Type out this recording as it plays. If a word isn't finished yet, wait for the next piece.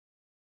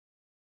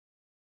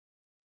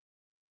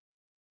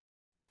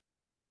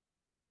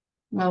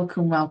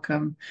Welcome,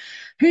 welcome.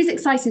 Who's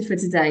excited for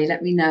today?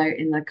 Let me know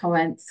in the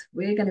comments.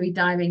 We're going to be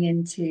diving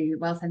into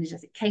wealth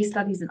energetic case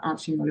studies and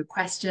answering all your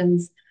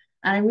questions.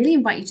 And I really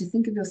invite you to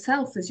think of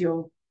yourself as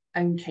your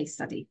own case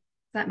study.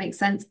 Does that make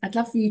sense? I'd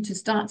love for you to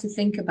start to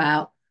think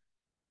about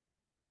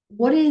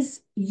what is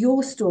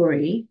your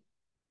story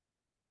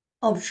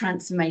of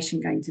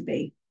transformation going to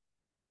be?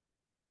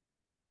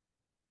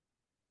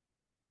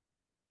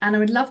 And I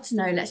would love to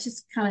know, let's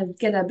just kind of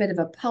get a bit of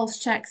a pulse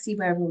check, see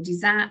where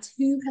everybody's at.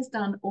 Who has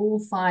done all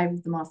 5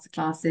 of the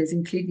masterclasses,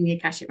 including the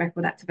Akashic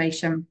Record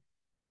activation?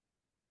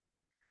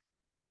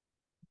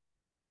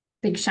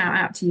 Big shout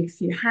out to you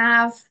if you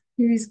have.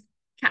 Who's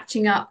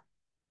catching up,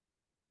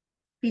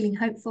 feeling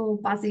hopeful,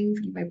 buzzing,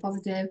 feeling very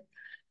positive?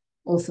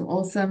 Awesome,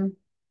 awesome.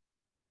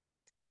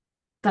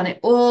 Done it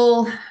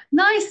all.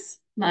 Nice,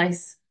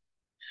 nice.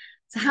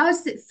 So how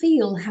does it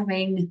feel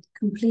having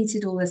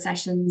completed all the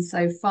sessions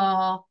so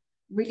far?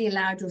 Really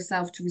allowed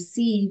yourself to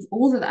receive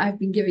all that I've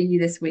been giving you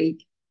this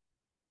week.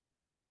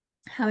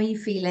 How are you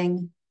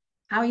feeling?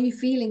 How are you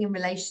feeling in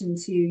relation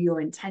to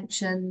your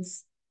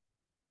intentions,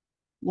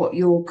 what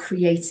you're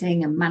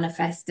creating and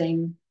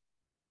manifesting?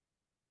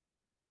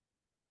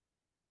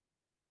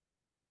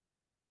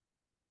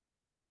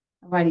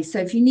 Alrighty, so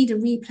if you need a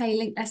replay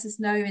link, let us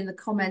know in the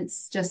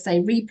comments. Just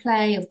say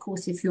replay. Of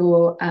course, if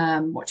you're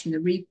watching the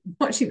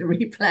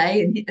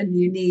replay and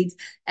you need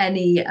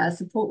any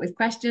support with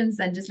questions,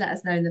 then just let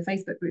us know in the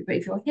Facebook group. But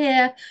if you're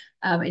here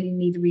and you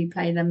need a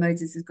replay, then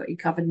Moses has got you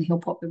covered, and he'll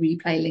pop the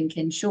replay link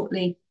in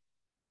shortly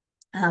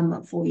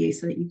for you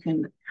so that you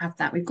can have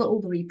that. We've got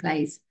all the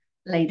replays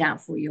laid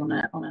out for you on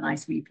a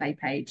nice replay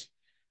page.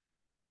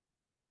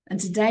 And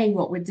today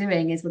what we're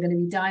doing is we're going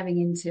to be diving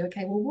into,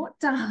 okay, well, what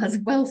does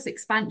wealth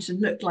expansion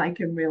look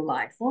like in real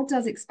life? What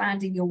does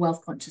expanding your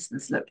wealth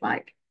consciousness look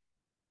like?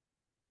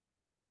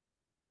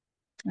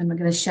 And we're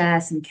going to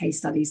share some case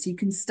studies so you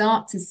can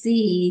start to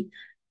see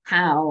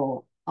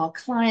how our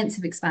clients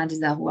have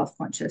expanded their wealth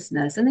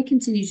consciousness, and they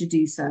continue to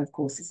do so. Of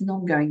course, it's an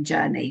ongoing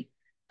journey,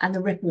 and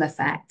the ripple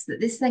effect that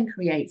this then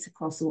creates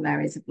across all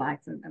areas of life,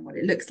 and what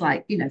it looks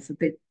like, you know,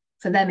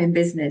 for them in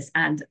business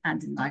and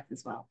in life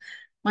as well.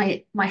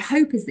 My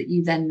hope is that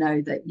you then know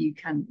that you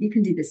can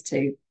do this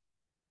too.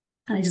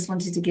 And I just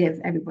wanted to give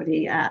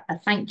everybody a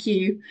thank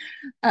you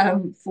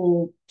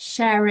for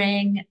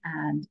sharing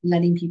and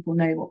letting people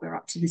know what we're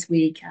up to this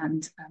week,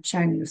 and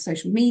sharing on your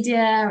social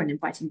media and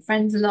inviting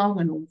friends along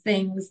and all the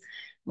things.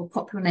 We'll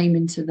pop your name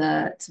into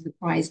the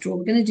prize draw.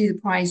 We're going to do the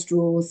prize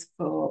draws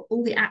for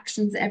all the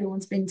actions that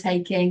everyone's been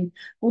taking,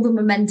 all the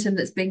momentum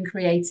that's been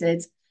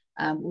created.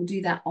 We'll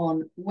do that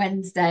on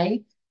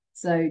Wednesday.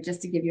 So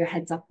just to give you a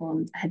heads up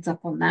on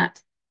that.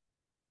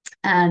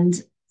 And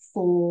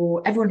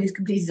for everyone who's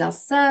completed our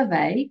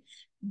survey,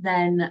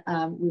 then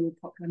we will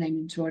pop your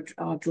name into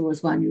our draw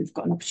as well. And you've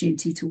got an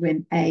opportunity to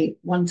win a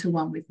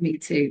one-to-one with me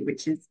too,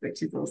 which is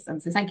awesome.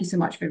 So thank you so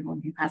much for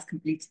everyone who has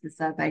completed the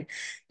survey.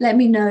 Let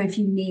me know if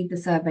you need the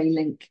survey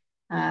link.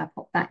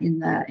 Pop that in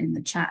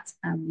the chat,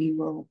 and we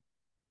will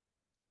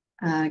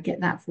get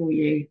that for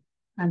you.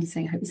 Randy's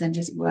saying, I hope it's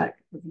energetic work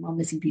with one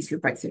missing piece for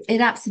your breakthrough. It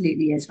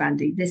absolutely is,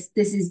 Randy. This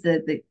is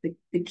the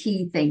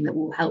key thing that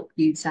will help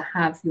you to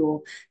have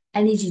your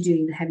energy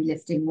doing the heavy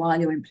lifting while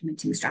you're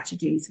implementing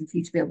strategies, and for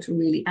you to be able to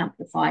really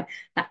amplify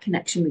that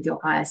connection with your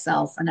higher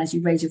self. And as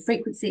you raise your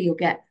frequency, you'll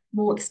get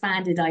more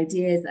expanded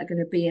ideas that are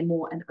going to be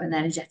an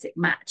energetic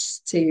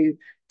match to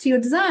your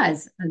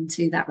desires and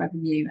to that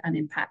revenue and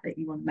impact that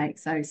you want to make.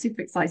 So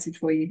super excited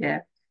for you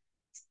here.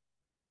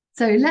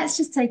 So let's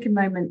just take a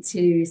moment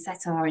to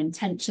set our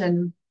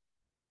intention,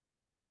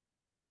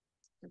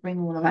 to bring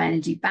all of our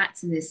energy back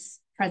to this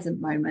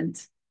present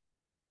moment.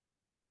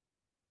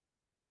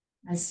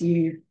 As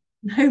you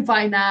know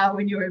by now,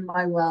 when you're in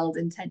my world,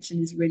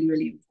 intention is really,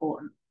 really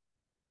important.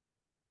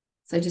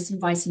 So just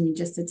inviting you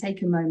just to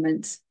take a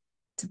moment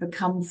to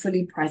become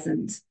fully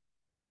present,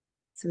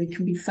 so we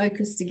can be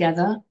focused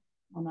together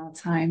on our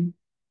time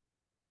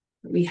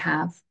that we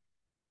have.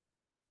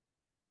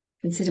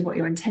 Consider what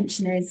your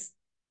intention is.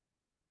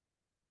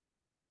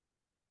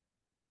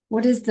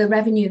 What is the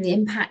revenue and the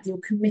impact you're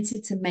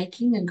committed to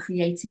making and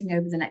creating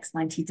over the next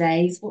 90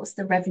 days? What's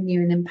the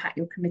revenue and impact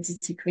you're committed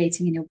to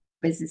creating in your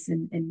business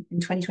in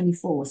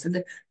 2024? So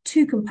the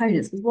two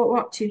components, because what we're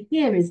up to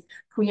here is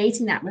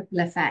creating that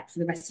ripple effect for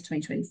the rest of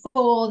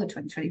 2024, the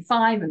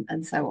 2025,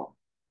 and so on.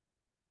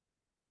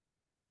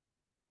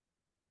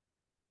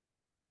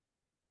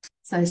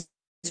 So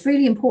it's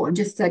really important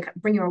just to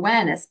bring your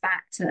awareness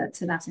back to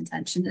that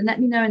intention, and let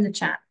me know in the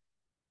chat.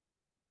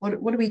 What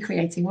are we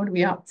creating? What are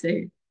we up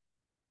to?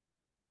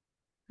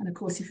 And of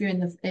course, if you're on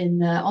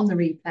the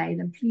replay,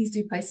 then please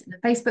do post it in the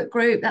Facebook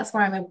group. That's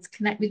where I'm able to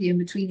connect with you in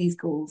between these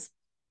calls.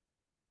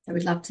 So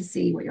we'd love to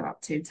see what you're up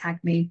to. Tag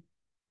me.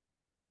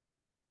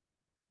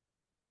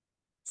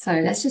 So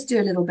let's just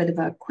do a little bit of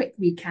a quick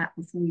recap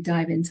before we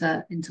dive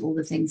into all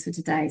the things for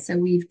today. So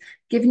we've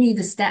given you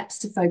the steps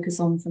to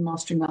focus on for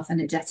mastering wealth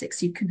energetics,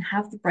 so you can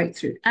have the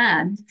breakthrough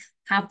and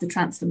have the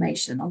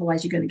transformation.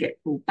 Otherwise, you're going to get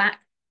pulled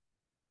back.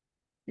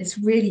 It's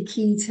really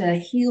key to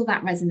heal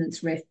that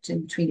resonance rift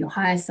in between your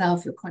higher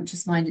self, your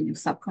conscious mind, and your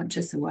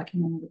subconscious. So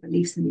working on all the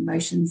beliefs and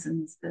emotions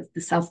and the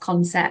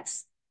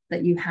self-concepts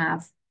that you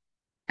have,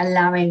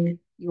 allowing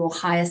your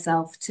higher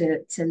self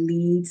to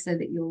lead so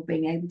that you're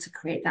being able to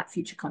create that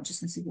future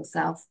consciousness of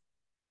yourself.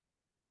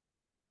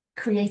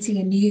 Creating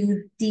a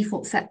new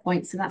default set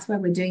point. So that's where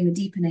we're doing the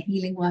deep inner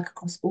healing work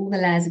across all the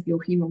layers of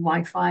your human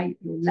Wi-Fi,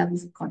 your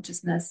levels of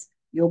consciousness,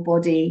 your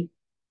body,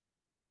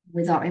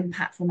 with our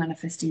impactful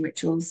manifesting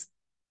rituals.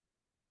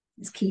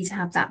 It's key to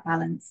have that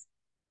balance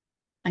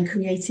and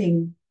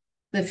creating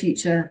the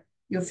future,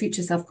 your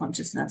future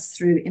self-consciousness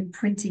through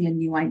imprinting a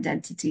new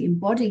identity,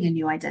 embodying a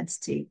new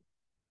identity,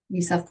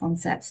 new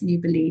self-concepts, new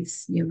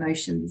beliefs, new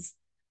emotions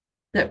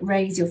that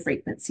raise your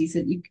frequency so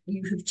that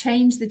you have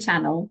changed the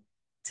channel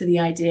to the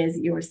ideas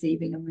that you're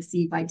receiving and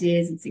receive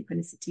ideas and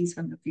synchronicities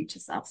from your future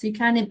self. So you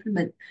can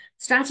implement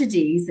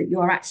strategies that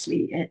you're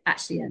actually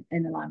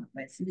in alignment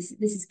with. So this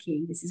is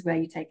key. This is where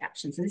you take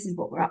action. So this is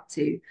what we're up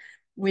to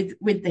with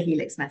the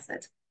Helix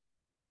method.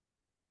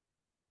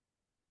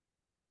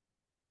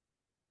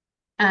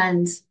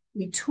 And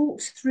we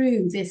talked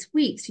through this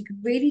week, so you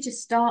can really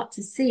just start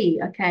to see,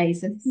 okay,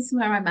 so this is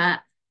where I'm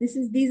at. These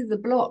are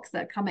the blocks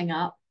that are coming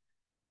up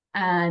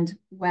and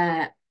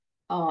where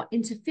are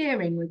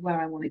interfering with where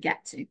I want to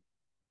get to.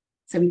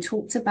 So we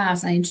talked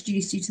about, I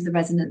introduced you to the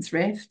resonance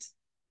rift,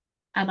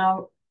 and I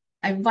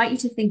invite you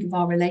to think of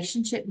our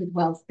relationship with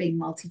wealth being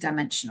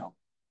multidimensional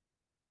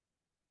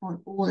on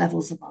all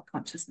levels of our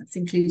consciousness,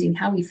 including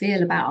how we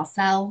feel about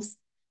ourselves,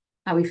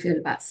 how we feel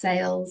about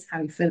sales, how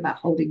we feel about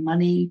holding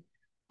money.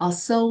 Our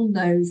soul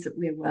knows that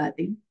we're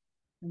worthy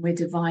and we're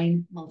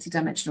divine,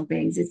 multidimensional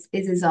beings. It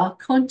is our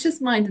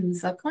conscious mind and the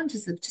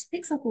subconscious that just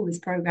picks up all this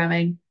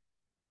programming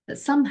that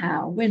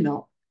somehow we're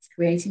not. It's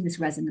creating this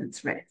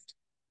resonance rift.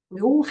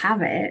 We all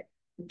have it.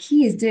 The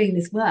key is doing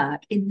this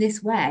work in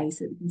this way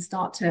so that we can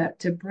start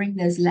to bring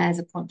those layers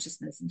of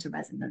consciousness into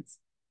resonance.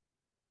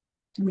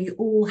 And we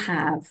all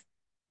have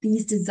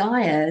these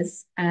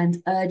desires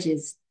and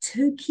urges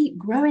to keep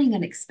growing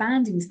and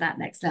expanding to that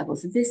next level.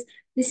 So this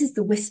is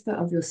the whisper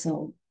of your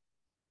soul.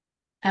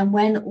 And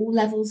when all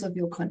levels of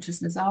your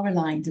consciousness are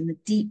aligned in the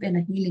deep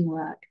inner healing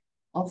work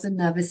of the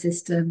nervous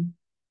system,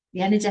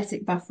 the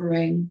energetic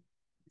buffering,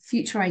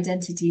 future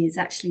identity is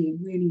actually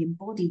really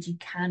embodied, you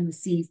can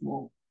receive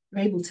more.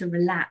 You're able to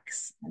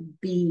relax and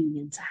be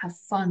and to have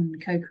fun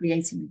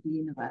co-creating with the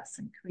universe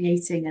and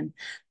creating and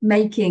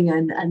making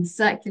and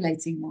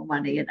circulating more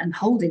money and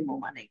holding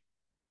more money.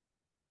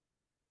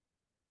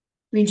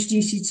 We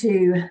introduce you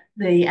to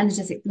the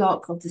energetic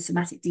block of the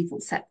somatic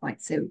default set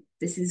point. So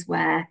this is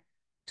where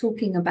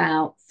talking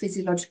about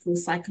physiological,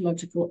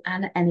 psychological,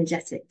 and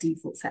energetic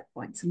default set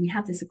points. And we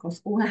have this across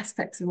all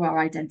aspects of our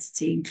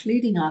identity,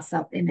 including our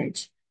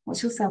self-image.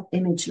 What's your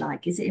self-image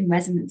like? Is it in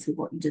resonance with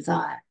what you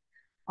desire?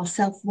 Our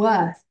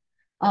self-worth,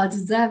 our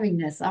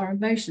deservingness, our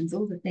emotions,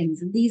 all the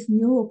things. And these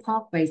neural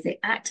pathways, they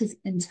act as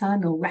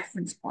internal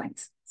reference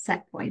points,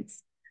 set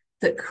points,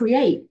 that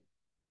create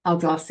our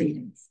glass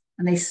ceilings.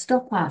 And they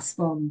stop us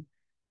from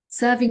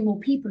serving more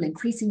people,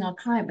 increasing our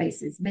client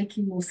bases,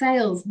 making more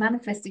sales,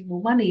 manifesting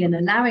more money, and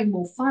allowing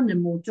more fun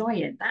and more joy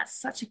in. That's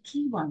such a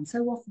key one. So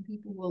often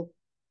people will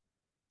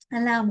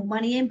allow more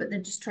money in, but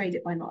then just trade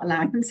it by not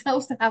allowing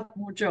themselves to have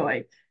more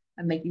joy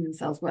and making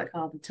themselves work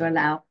harder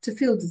to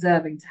feel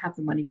deserving to have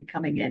the money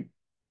coming in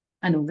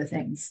and all the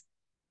things.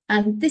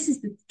 And this is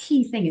the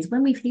key thing, is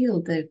when we've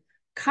healed the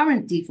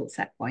current default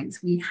set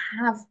points, we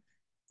have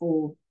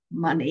for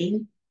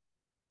money,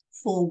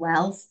 for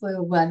wealth,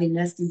 for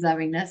worthiness,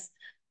 deservingness,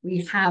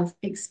 we have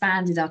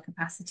expanded our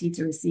capacity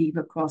to receive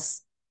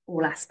across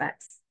all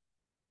aspects: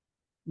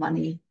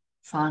 money,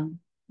 fun,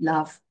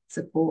 love,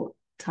 support,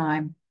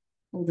 time,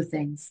 all the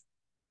things.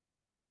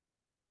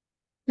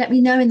 Let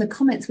me know in the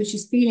comments which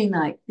is feeling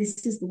like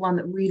this is the one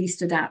that really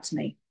stood out to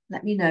me.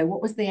 Let me know,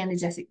 what was the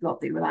energetic block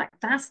that you were like,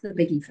 that's the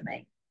biggie for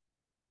me.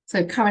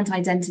 So current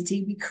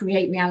identity, we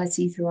create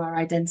reality through our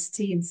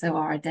identity, and so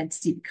our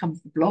identity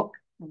becomes the block.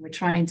 When we're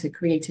trying to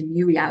create a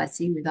new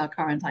reality with our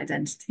current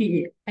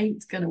identity, it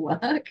ain't going to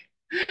work.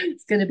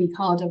 It's going to be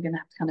harder. We're going to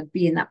have to kind of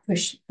be in that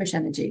push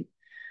energy.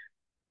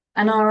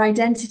 And our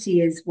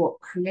identity is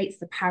what creates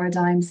the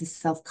paradigms, the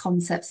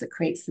self-concepts, that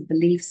creates the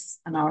beliefs,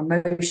 and our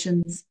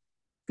emotions,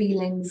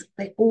 feelings,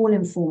 they all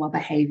inform our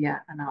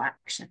behavior and our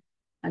action.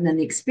 And then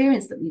the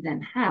experience that we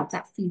then have,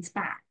 that feeds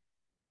back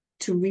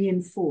to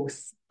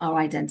reinforce our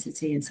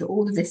identity. And so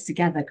all of this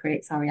together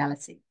creates our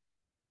reality.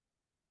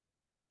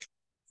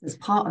 As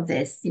part of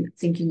this,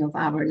 thinking of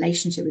our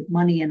relationship with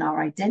money and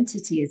our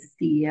identity as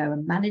a CEO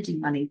and managing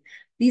money,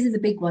 these are the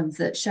big ones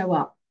that show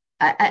up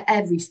at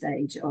every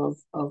stage of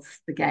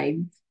the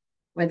game,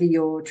 whether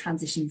you're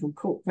transitioning from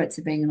corporate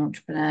to being an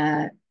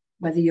entrepreneur,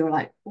 whether you're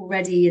like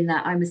already in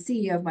that, I'm a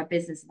CEO of my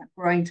business and I'm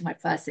growing to my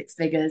first 6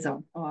 figures,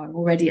 or I'm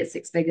already at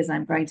 6 figures and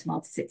I'm growing to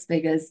multi 6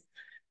 figures.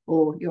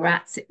 or you're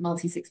at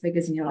multi six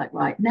figures and you're like,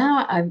 right,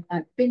 now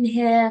I've been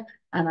here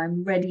and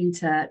I'm ready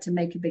to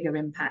make a bigger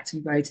impact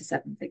and grow to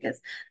seven figures.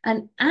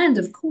 And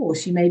of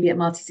course, you may be at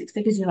multi six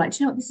figures. You're like,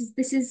 you know what,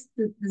 this is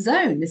the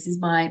zone. This is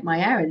my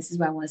area. This is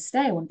where I want to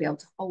stay. I want to be able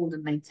to hold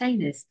and maintain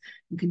this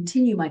and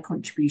continue my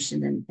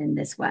contribution in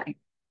this way.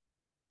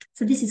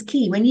 So this is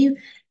key. When you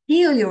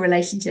heal your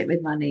relationship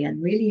with money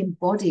and really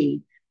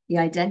embody the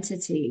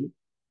identity,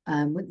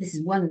 this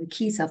is one of the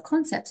key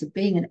self-concepts of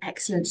being an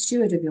excellent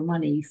steward of your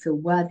money. You feel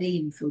worthy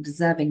and you feel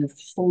deserving of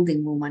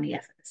holding more money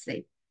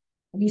effortlessly.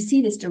 And you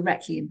see this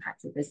directly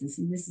impact your business.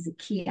 And this is a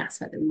key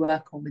aspect that we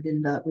work on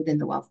within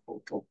the Wealth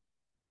Portal.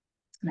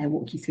 And I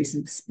walk you through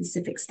some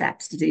specific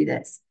steps to do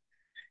this.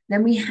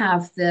 Then we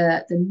have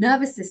the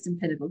nervous system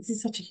pinnacle. This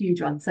is such a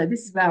huge one. So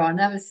this is where our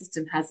nervous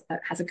system has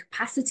a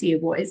capacity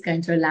of what it's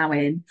going to allow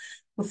in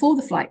before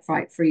the flight,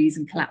 fright, freeze,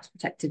 and collapse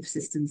protective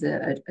systems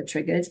are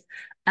triggered.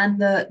 And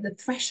the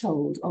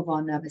threshold of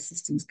our nervous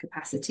system's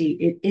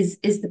capacity is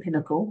the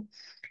pinnacle.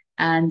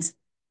 And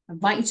I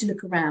invite you to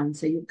look around.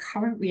 So your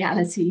current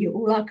reality,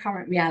 all our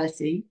current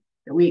reality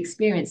that we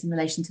experience in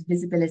relation to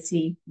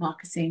visibility,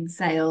 marketing,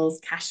 sales,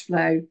 cash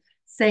flow,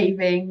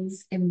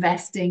 savings,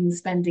 investing,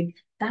 spending,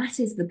 that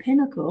is the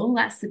pinnacle.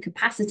 That's the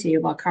capacity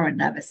of our current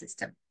nervous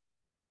system.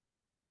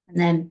 And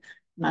then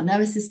when our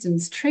nervous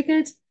system's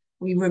triggered,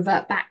 we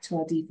revert back to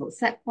our default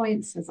set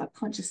points as our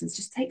consciousness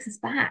just takes us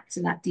back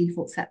to that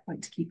default set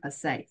point to keep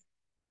us safe.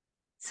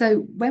 So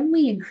when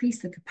we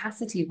increase the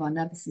capacity of our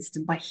nervous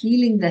system by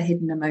healing the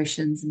hidden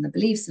emotions and the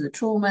beliefs and the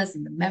traumas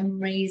and the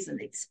memories and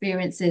the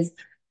experiences,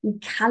 we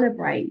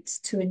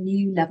calibrate to a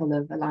new level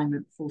of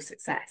alignment for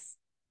success.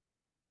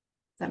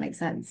 Does that make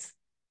sense?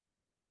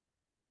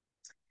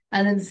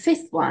 And then the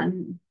fifth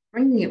one,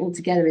 bringing it all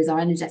together, is our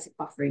energetic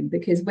buffering,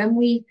 because when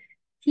we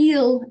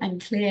heal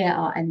and clear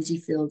our energy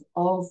field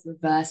of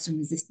reversed and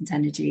resistant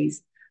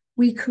energies,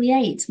 we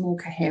create more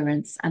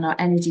coherence and our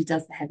energy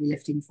does the heavy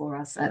lifting for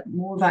us.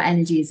 More of our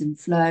energy is in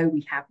flow.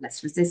 We have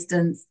less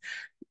resistance,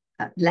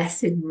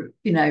 less in,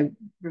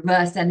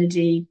 reversed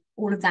energy.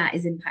 All of that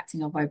is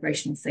impacting our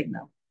vibrational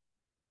signal.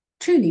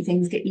 Truly,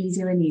 things get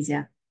easier and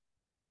easier,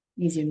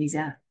 easier and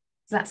easier.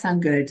 Does that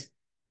sound good?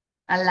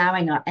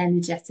 Allowing our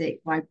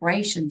energetic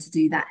vibration to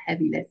do that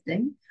heavy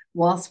lifting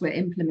whilst we're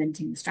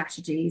implementing the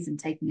strategies and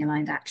taking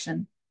aligned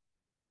action.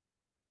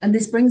 And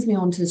this brings me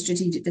on to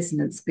strategic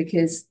dissonance,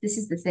 because this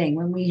is the thing,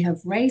 when we have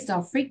raised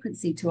our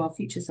frequency to our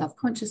future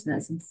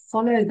self-consciousness and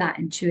follow that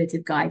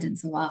intuitive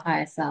guidance of our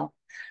higher self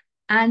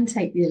and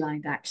take the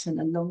aligned action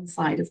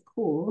alongside, of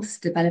course,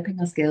 developing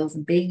our skills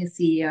and being a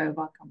CEO of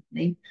our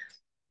company,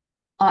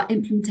 our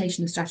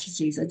implementation of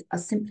strategies are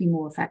simply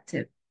more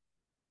effective.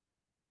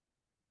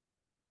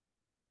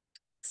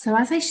 So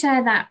as I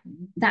share that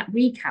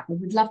recap, I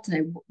would love to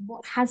know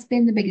what has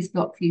been the biggest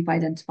block for you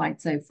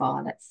identified so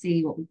far. Let's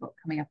see what we've got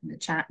coming up in the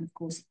chat. And of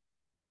course,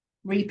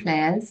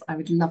 replayers, I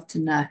would love to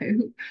know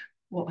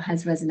what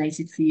has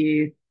resonated for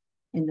you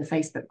in the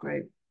Facebook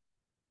group.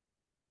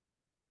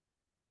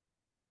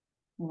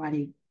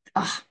 Alrighty.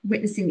 Oh,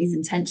 witnessing these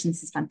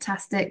intentions is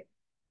fantastic.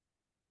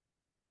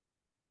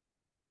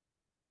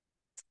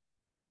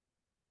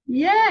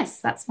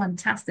 Yes, that's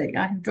fantastic.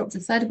 I have dropped a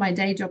third of my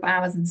day job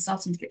hours and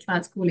starting to get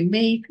clients calling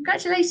me.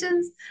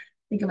 Congratulations.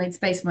 I think I made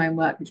space for my own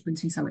work, which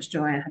brings me so much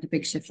joy. I had a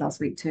big shift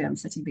last week too. I'm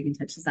setting big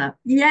intentions now.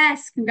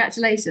 Yes,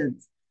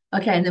 congratulations.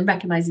 Okay, and then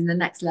recognizing the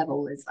next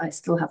level is I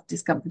still have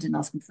discomfort in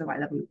asking for the right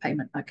level of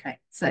payment. Okay,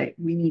 so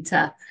we need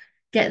to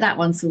get that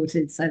one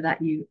sorted so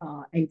that you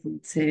are able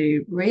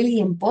to really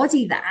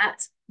embody that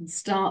and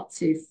start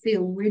to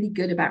feel really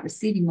good about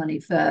receiving money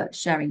for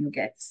sharing your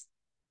gifts.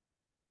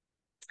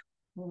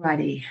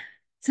 Alrighty.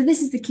 So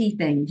this is the key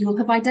thing. You'll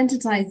have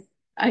identified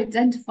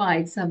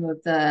some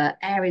of the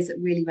areas that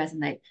really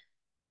resonate.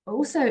 I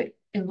also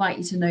invite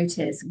you to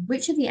notice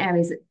which are the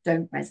areas that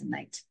don't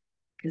resonate,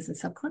 because the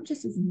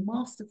subconscious is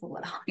masterful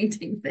at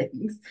hiding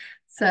things.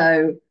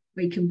 So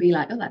we can be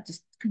like, oh, that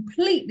just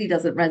completely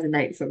doesn't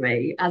resonate for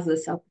me, as a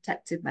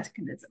self-protective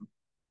mechanism.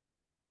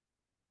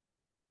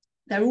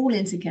 They're all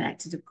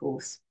interconnected, of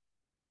course.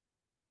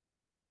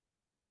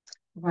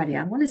 Alrighty,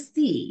 I want to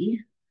see,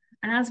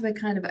 as we're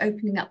kind of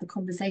opening up the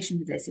conversation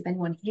with this, if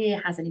anyone here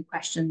has any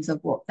questions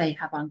of what they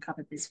have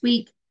uncovered this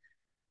week.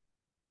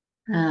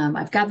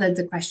 I've gathered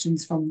the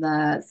questions from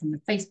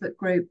the Facebook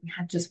group. We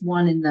had just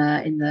one in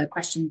the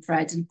question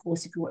thread, and of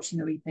course, if you're watching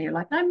the replay, you're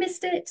like, I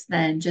missed it,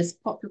 then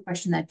just pop your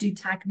question there. Do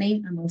tag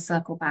me, and we'll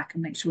circle back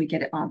and make sure we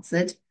get it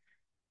answered.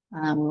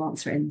 We'll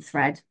answer it in the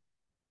thread.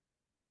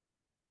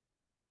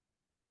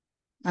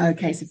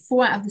 Okay, so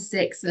 4 out of the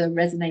 6 are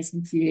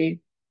resonating for you.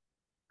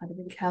 I had a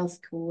big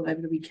health call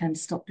over the weekend.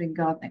 Stopped doing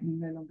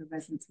gardening, no longer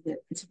resonates with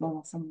it. Put it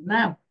on someone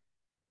now.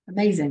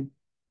 Amazing.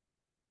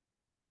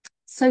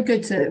 So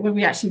good to when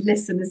we actually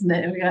listen, isn't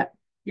it? And we go,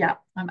 yeah,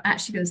 I'm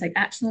actually going to take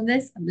action on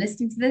this. I'm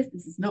listening to this.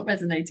 This is not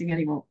resonating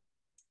anymore.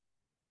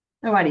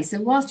 Alrighty. So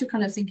whilst you're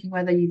kind of thinking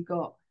whether you've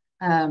got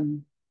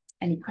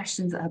any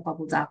questions that have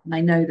bubbled up, and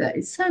I know that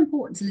it's so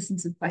important to listen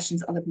to the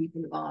questions other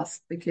people have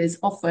asked, because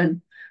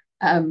often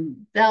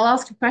They'll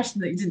ask a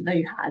question that you didn't know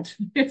you had,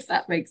 if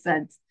that makes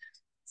sense.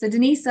 So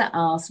Denisa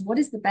asked, what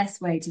is the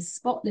best way to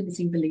spot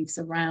limiting beliefs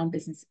around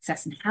business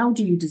success and how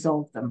do you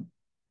dissolve them?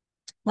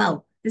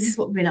 Well, this is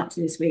what we've been up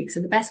to this week. So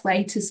the best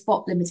way to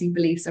spot limiting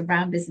beliefs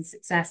around business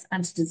success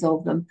and to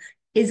dissolve them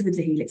is with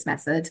the Helix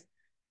method.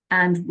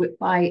 And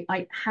by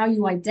how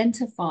you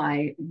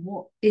identify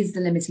what is the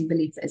limiting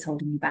belief that is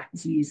holding you back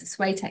as you use the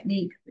sway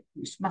technique,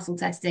 which muscle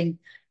testing.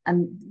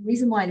 And the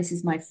reason why this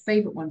is my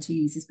favorite one to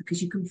use is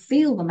because you can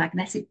feel the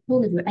magnetic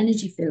pull of your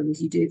energy field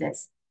as you do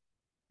this.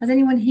 Has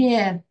anyone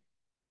here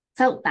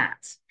felt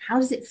that? How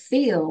does it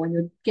feel when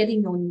you're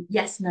getting your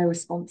yes, no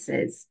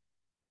responses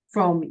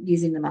from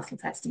using the muscle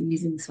testing,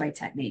 using the sway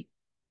technique?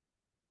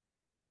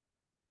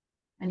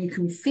 And you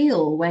can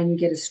feel when you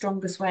get a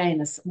stronger sway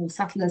and a more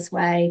subtler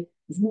sway,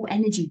 there's more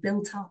energy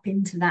built up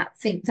into that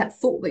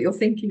thought that you're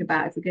thinking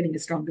about if you're getting a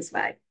stronger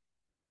sway.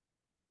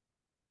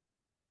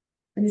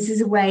 And this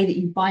is a way that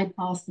you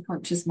bypass the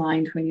conscious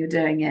mind when you're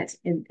doing it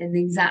in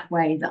the exact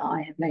way that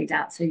I have laid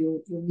out. So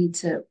you'll need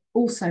to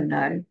also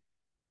know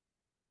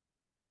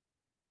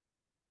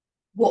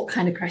what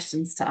kind of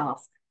questions to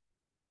ask,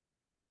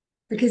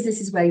 because this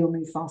is where you'll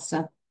move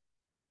faster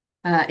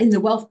in the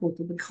wealth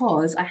portal,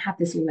 because I have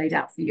this all laid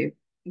out for you,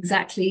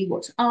 exactly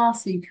what to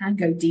ask so you can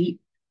go deep,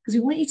 because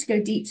we want you to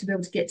go deep to be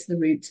able to get to the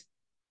root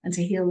and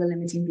to heal the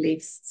limiting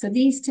beliefs. So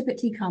these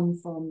typically come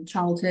from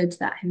childhood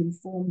that have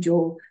informed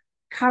your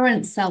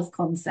current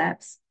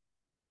self-concepts.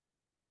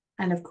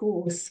 And of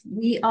course,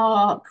 we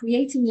are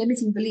creating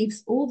limiting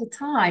beliefs all the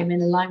time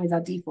in line with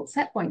our default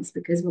set points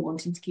because we're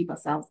wanting to keep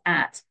ourselves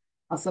at,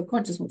 our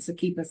subconscious wants to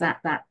keep us at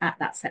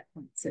that set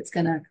point. So it's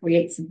going to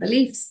create some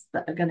beliefs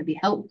that are going to be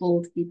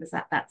helpful to keep us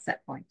at that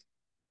set point.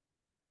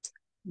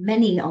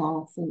 Many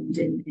are formed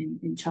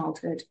in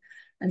childhood.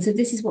 And so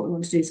this is what we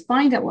want to do, is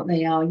find out what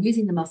they are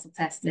using the muscle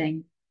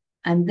testing,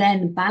 and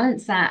then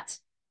balance that.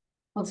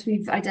 Once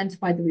we've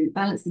identified the root,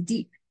 balance the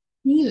deep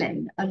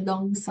healing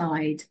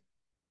alongside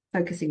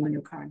focusing on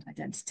your current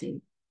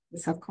identity, the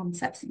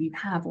self-concepts that you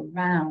have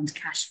around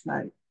cash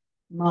flow,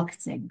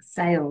 marketing,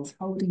 sales,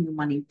 holding your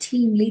money,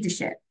 team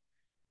leadership,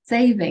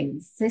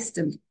 savings,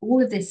 systems.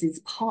 All of this is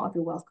part of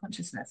your wealth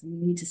consciousness, and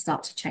you need to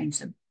start to change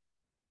them.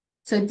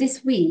 So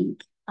this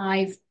week,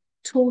 I've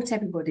taught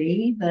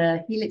everybody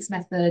the Helix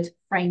method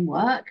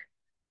framework.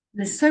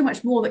 There's so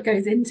much more that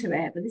goes into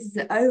it, but this is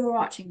the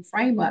overarching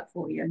framework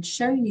for you and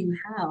showing you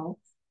how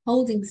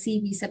holding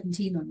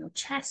CV17 on your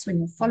chest when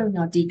you're following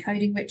our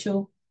decoding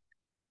ritual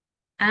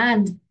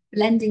and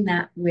blending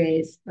that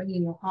with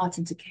bringing your heart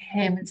into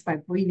coherence by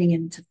breathing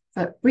in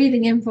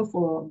for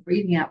 4 and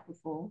breathing out for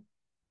 4.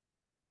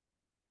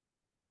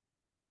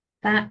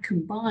 That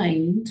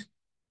combined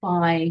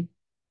by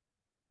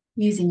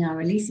using our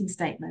releasing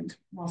statement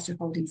whilst you're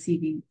holding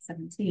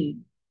CV17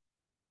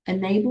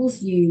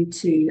 enables you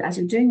to, as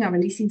you're doing our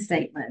releasing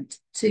statement,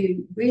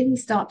 to really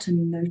start to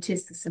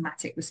notice the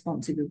somatic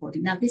response of your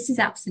body. Now, this is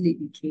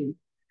absolutely key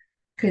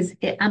because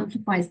it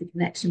amplifies the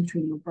connection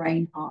between your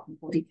brain, heart, and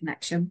body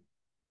connection.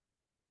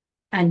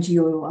 And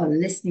you are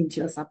listening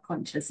to your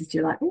subconscious as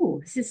you're like,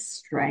 oh, this is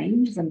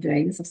strange as I'm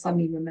doing this. I've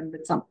suddenly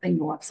remembered something,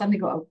 or I've suddenly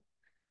got a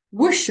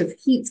whoosh of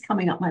heat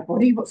coming up my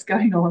body. What's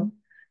going on?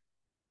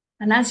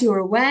 And as your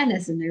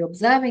awareness and you're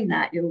observing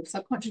that, your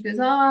subconscious goes,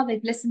 ah,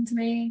 they've listened to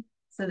me.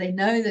 So they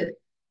know that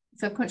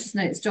subconscious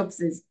knows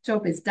its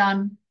job is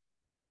done,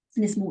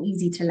 and it's more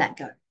easy to let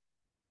go.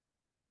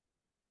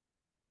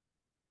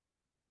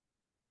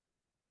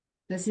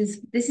 This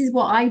is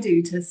what I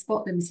do to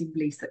spot limiting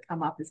beliefs that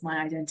come up as my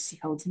identity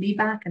holds me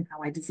back, and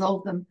how I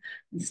dissolve them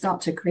and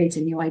start to create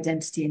a new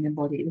identity and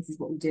embody. This is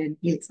what we do in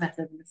Helix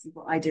method, and this is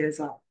what I do as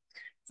well.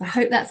 So I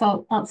hope that's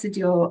answered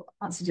your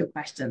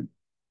question,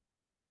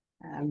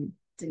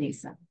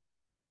 Denisa.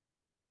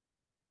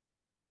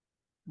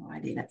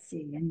 Alrighty, let's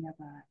see any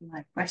other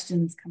live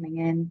questions coming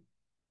in.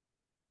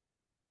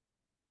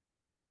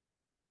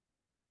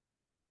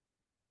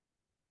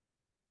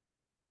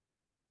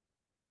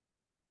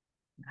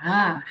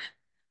 Heart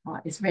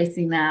is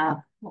racing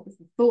now. What was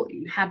the thought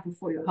you had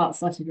before your heart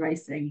started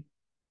racing?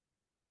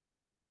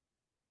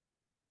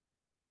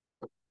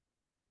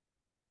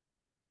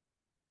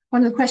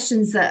 One of the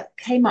questions that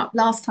came up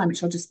last time,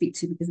 which I'll just speak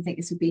to because I think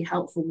this would be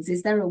helpful, was,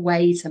 is there a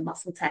way to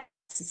muscle test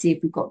to see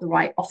if we've got the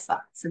right offer?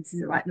 So this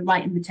is the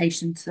right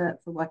invitation for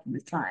working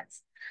with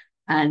clients.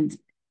 And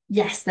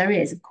yes, there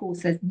is. Of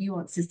course, there's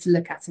nuances to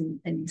look at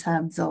in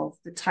terms of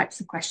the types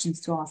of questions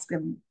to ask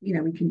them. You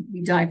know,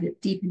 we dive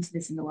deep into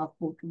this in the wealth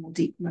portal more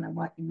deeply when I'm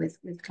working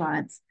with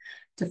clients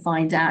to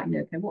find out, you know,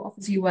 okay, what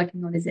offers are you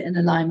working on? Is it in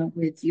alignment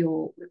with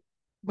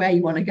where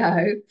you want to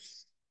go?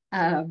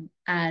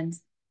 And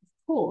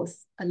of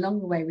course, along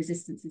the way,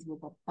 resistances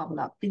will bubble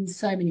up in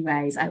so many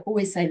ways. I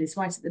always say this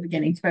right at the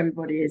beginning to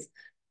everybody is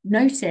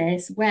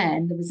notice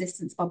when the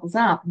resistance bubbles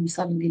up and you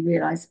suddenly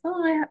realize,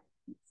 oh, I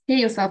hear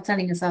yourself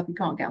telling yourself you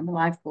can't get on the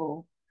live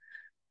call,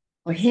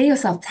 or hear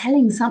yourself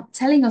telling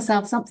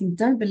yourself something.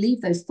 Don't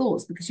believe those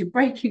thoughts because you're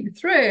breaking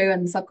through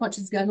and the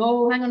subconscious is going,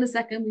 oh, hang on a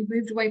second, we've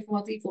moved away from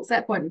our default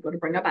set point, we've got to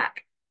bring her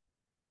back.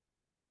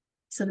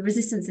 So the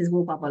resistances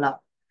will bubble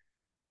up.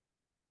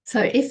 So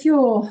if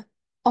your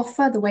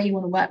offer, the way you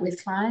want to work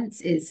with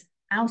clients is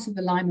out of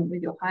alignment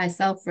with your higher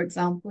self, for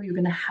example, you're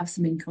going to have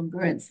some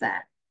incongruence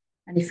there.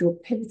 And if you're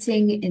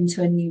pivoting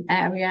into a new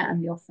area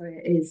and the offer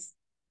is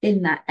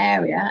in that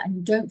area and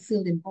you don't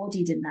feel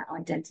embodied in that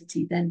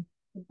identity, then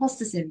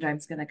imposter syndrome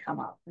is going to come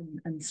up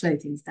and slow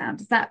things down.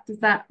 Does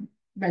that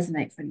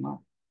resonate for anyone?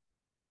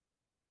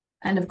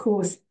 And of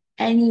course,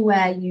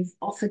 anywhere you've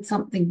offered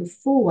something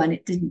before and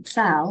it didn't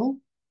sell,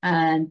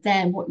 and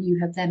then what you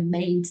have then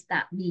made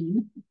that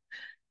mean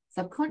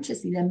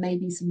subconsciously, there may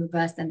be some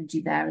reversed energy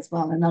there as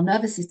well. And our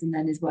nervous system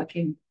then is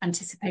working,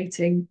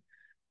 anticipating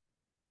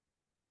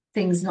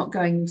things not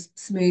going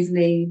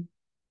smoothly,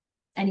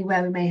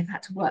 anywhere we may have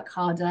had to work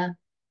harder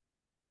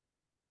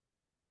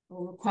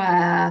or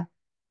require,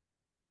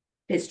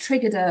 it's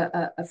triggered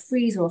a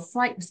freeze or a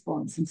flight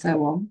response and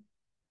so on.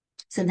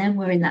 So then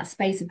we're in that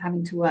space of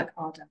having to work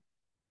harder.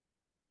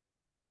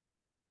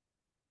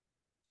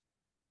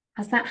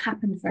 Has that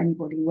happened for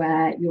anybody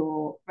where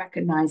you're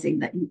recognizing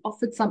that you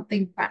offered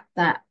something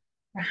that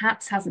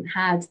perhaps hasn't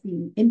had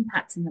the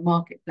impact in the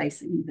marketplace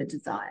that you had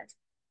desired?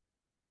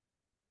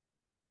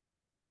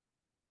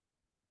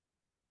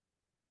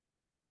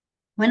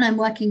 When I'm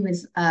working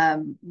with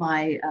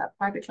my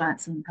private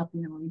clients and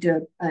helping them, when we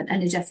do an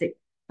energetic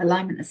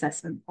alignment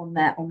assessment on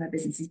their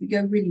businesses, we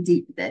go really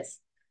deep with this.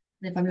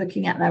 And if I'm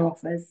looking at their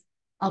offers,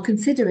 I'll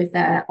consider if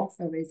their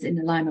offer is in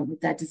alignment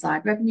with their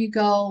desired revenue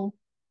goal.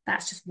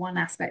 That's just one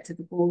aspect of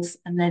the course.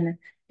 And then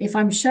if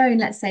I'm showing,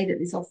 let's say that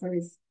this offer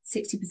is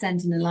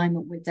 60% in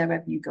alignment with their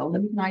revenue goal,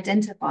 then we can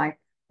identify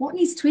what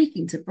needs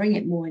tweaking to bring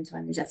it more into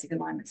energetic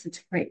alignment, so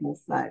to create more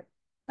flow.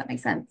 That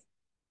makes sense.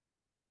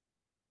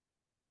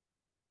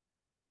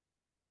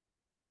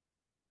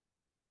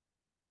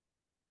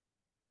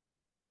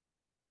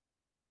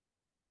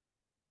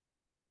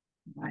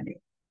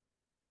 Right.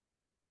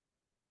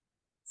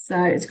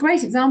 So it's a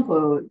great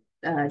example.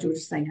 George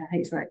is saying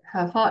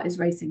her heart is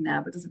racing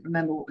now, but doesn't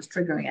remember what was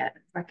triggering it.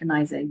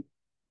 Recognizing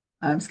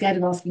I'm scared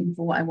of asking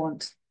for what I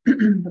want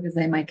because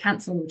they may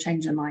cancel or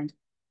change their mind.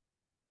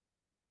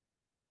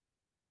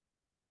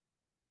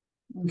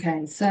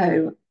 Okay,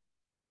 so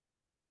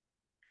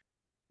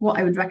what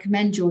I would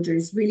recommend, Georgia,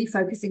 is really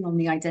focusing on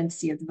the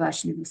identity of the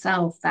version of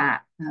yourself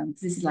that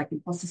this is like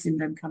imposter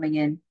syndrome coming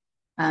in,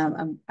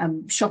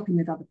 and shopping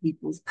with other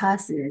people's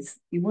purses.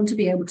 You want to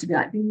be able to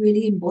be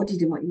really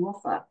embodied in what you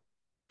offer.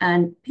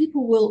 And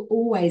people will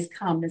always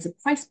come. There's a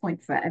price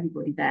point for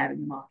everybody there in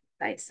the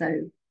marketplace.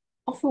 So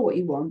offer what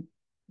you want,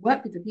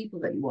 work with the people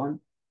that you want,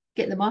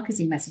 get the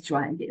marketing message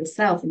right, and get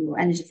yourself and your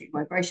energetic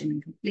vibration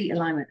in complete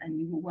alignment, and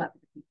you will work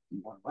with the people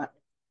you want to work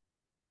with.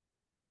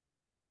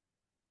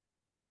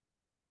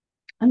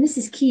 And this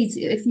is key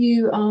to if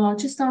you are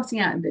just starting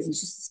out in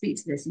business, just to speak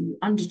to this, and you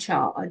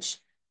undercharge,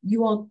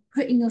 you are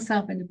putting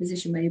yourself in a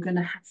position where you're going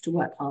to have to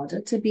work harder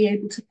to be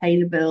able to pay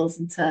the bills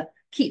and to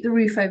keep the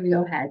roof over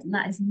your head. And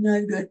that is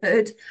no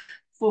good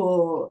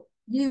for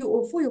you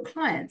or for your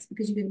clients,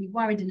 because you're going to be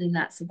worried and in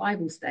that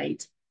survival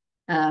state,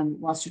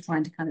 whilst you're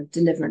trying to kind of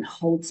deliver and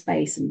hold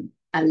space and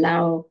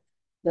allow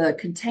the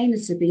container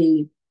to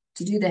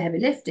do the heavy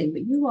lifting,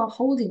 but you are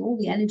holding all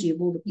the energy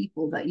of all the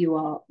people that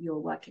you're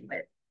working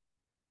with,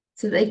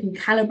 so they can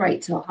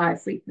calibrate to a higher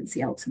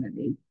frequency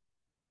ultimately.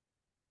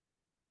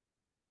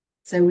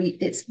 So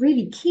it's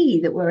really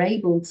key that we're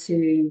able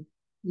to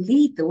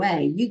lead the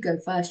way. You go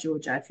first,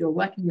 Georgia. If you're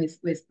working with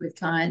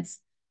clients,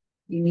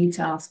 you need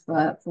to ask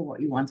for what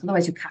you want.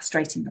 Otherwise, you're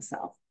castrating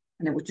yourself,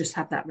 and it will just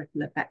have that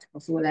ripple effect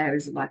across all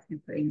areas of life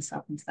and putting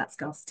yourself into that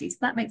scarcity. So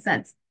that makes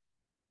sense.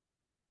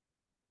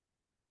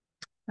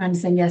 And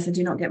saying, yes, I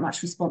do not get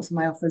much response on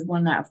my offers.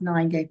 1 out of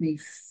 9 gave me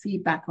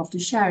feedback after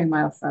sharing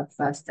my offer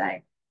first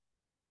day.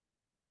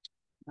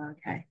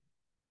 Okay.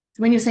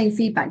 So when you're saying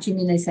feedback, do you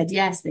mean they said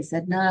yes, they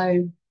said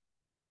no?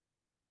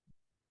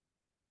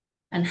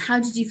 And how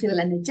did you feel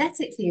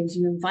energetically as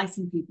you were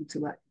inviting people to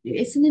work with you?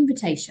 It's an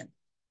invitation.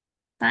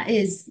 That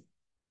is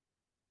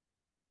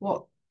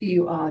what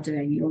you are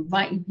doing. You're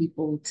inviting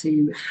people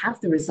to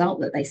have the result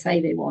that they say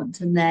they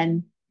want, and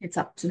then it's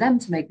up to them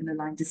to make an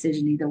aligned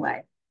decision either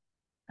way.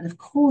 And of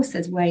course,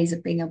 there's ways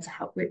of being able to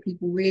help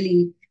people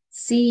really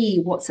see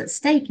what's at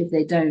stake if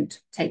they don't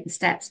take the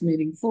steps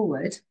moving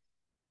forward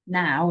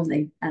now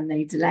and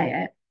they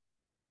delay it.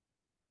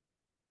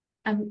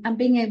 And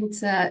being able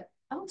to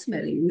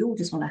ultimately, we all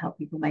just want to help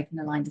people make an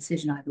aligned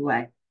decision either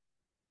way.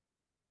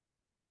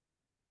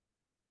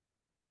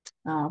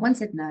 One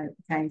said no,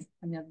 okay,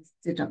 and the others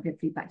did not give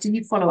feedback. Did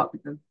you follow up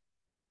with them?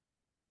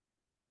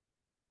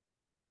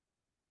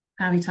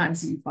 How many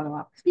times did you follow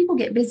up? Because people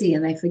get busy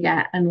and they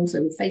forget. And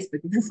also with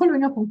Facebook, if you're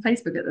following up on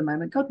Facebook at the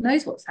moment, God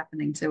knows what's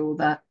happening to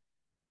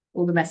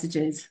all the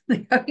messages. They're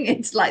going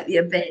into like the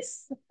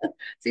abyss. So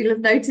you'll have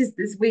noticed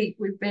this week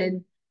we've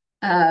been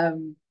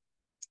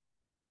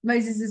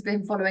Moses has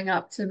been following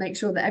up to make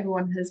sure that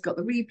everyone has got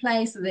the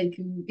replay so they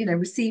can,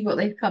 receive what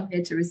they've come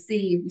here to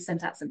receive. We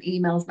sent out some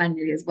emails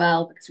manually as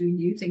well because we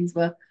knew things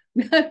were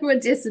were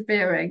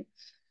disappearing.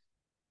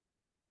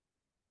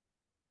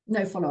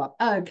 No follow-up.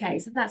 Okay,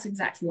 so that's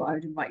exactly what I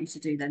would invite you to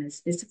do then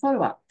is to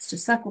follow up. It's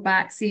just circle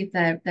back, see if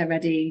they're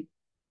ready.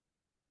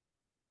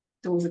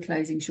 Doors are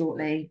closing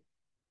shortly.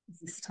 Is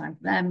this time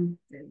for them?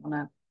 Do they want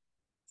to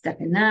step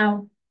in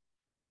now?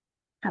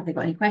 Have they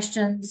got any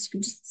questions? You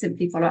can just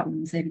simply follow up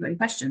and say, have you got any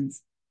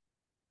questions?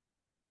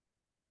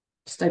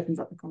 Just opens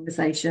up the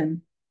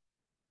conversation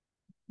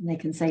and they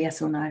can say yes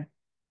or no.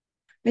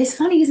 But it's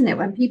funny, isn't it,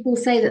 when people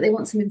say that they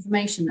want some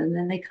information and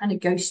then they kind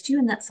of ghost you,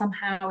 and that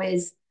somehow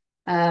is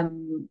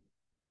um,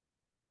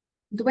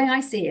 the way I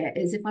see it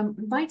is if I'm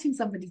inviting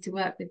somebody to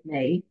work with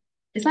me,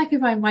 it's like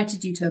if I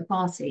invited you to a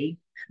party,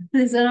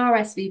 there's an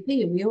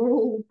RSVP, and we are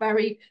all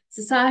very,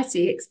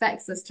 society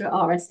expects us to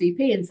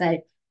RSVP and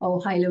say, oh,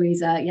 hi,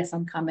 Louisa, yes,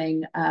 I'm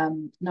coming.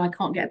 No, I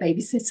can't get a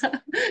babysitter,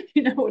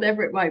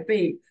 whatever it might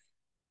be.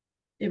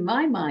 In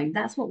my mind,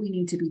 that's what we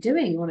need to be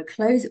doing. You want to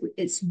close it.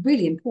 It's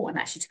really important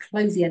actually to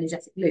close the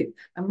energetic loop.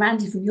 And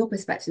Randy, from your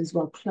perspective as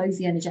well, close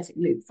the energetic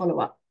loop, follow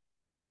up.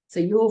 So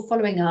you're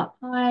following up,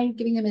 hi,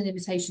 giving them an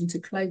invitation to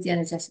close the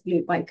energetic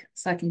loop by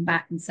circling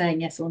back and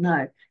saying yes or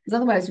no. Because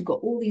otherwise we've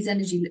got all these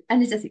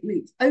energetic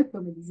loops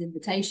open with these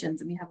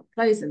invitations and we haven't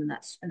closed them, and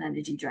that's an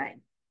energy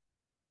drain.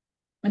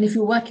 And if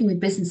you're working with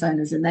business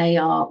owners and they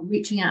are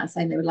reaching out and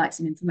saying they would like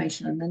some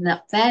information, and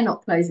then they're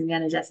not closing the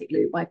energetic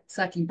loop by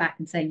circling back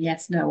and saying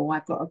yes, no, or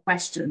I've got a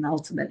question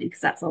ultimately, because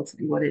that's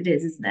ultimately what it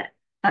is, isn't it?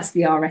 That's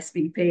the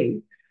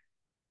RSVP.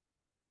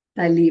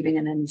 They're leaving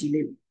an energy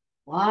loop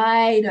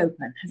wide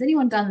open. Has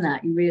anyone done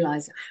that? You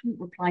realize I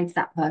haven't replied to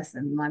that person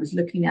and I was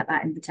looking at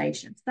that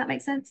invitation. Does that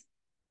make sense?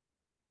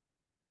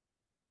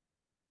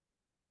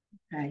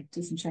 Okay,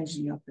 do some changes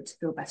in your offer to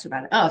feel better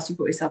about it. Oh, so you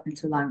brought yourself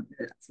into alignment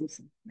with it. That's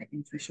awesome. Make the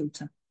info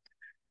shorter.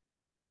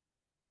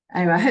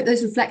 Anyway, I hope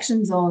those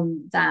reflections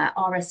on that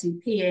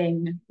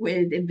RSVPing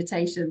with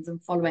invitations and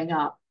following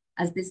up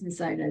as business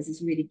owners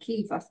is really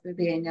key for us for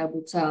being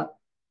able to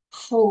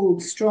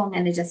hold strong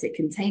energetic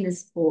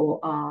containers for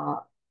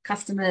our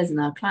customers and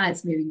our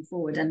clients moving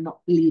forward and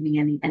not leaving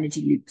any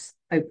energy loops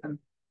open.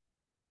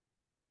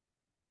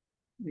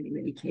 Really,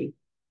 really key.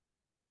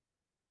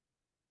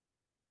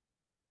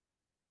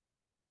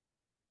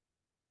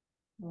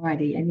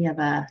 Alrighty, any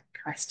other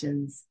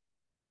questions?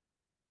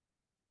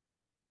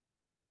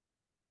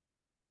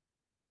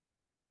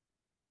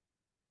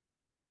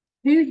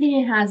 Who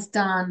here has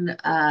done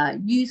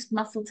used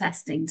muscle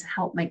testing to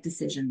help make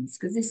decisions?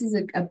 Because this is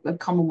a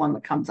common one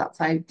that comes up.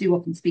 So I do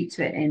often speak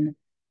to it in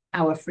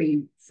our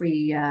free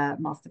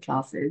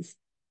masterclasses,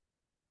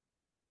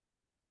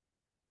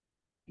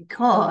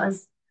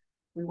 because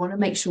we want to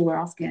make sure we're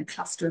asking a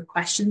cluster of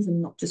questions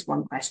and not just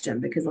one question,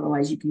 because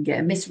otherwise you can get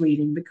a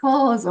misreading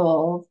because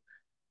of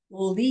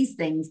all these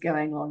things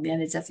going on, the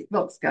energetic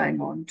blocks going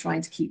on,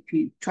 trying to keep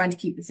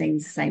the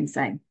things the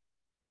same.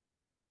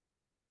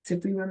 So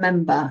if we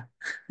remember,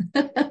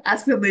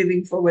 as we're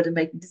moving forward and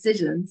making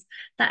decisions,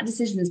 that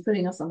decision is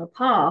putting us on a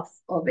path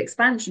of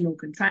expansion or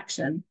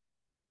contraction.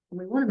 And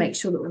we want to make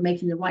sure that we're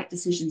making the right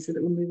decision so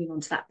that we're moving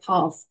onto that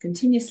path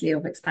continuously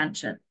of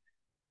expansion.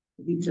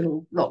 These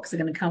little blocks are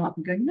going to come up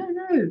and go,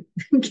 no,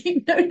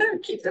 keep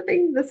the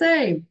things the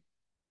same.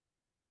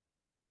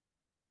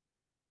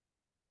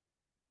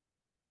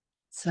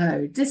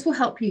 So this will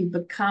help you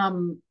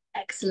become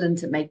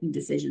excellent at making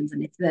decisions.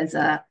 And if there's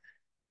a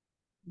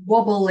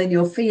wobble in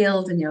your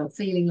field and you're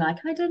feeling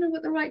like, I don't know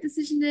what the right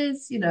decision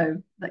is,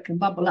 that can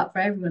bubble up for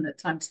everyone at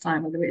time to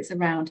time, whether it's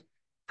around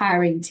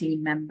hiring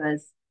team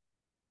members,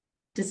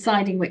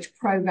 deciding which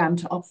program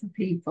to offer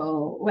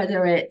people,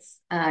 whether it's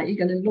you're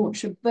going to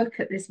launch a book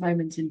at this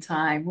moment in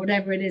time,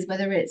 whatever it is,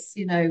 whether it's,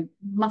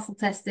 muscle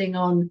testing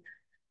on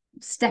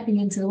stepping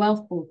into the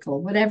wealth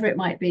portal, whatever it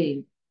might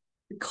be,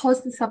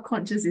 because the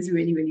subconscious is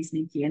really, really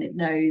sneaky and it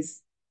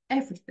knows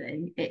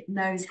everything, it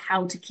knows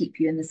how to keep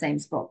you in the same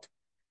spot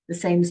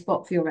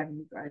for your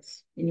revenue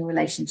growth, in your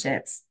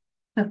relationships,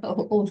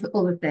 all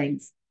the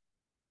things.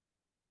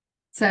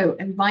 So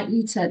invite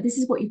you to, this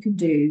is what you can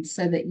do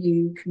so that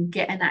you can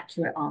get an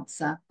accurate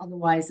answer.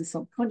 Otherwise, the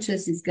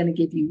subconscious is going to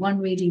give you one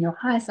reading, your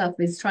higher self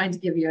is trying to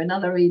give you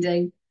another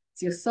reading.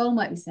 So your soul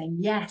might be saying,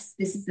 yes,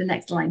 this is the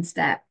next line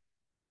step.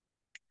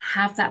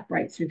 Have that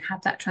breakthrough,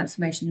 have that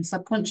transformation. Your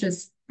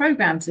subconscious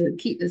program to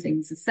keep the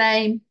things the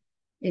same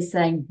is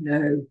saying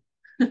no.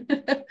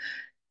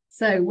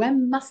 So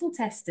when muscle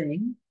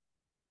testing,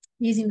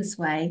 using the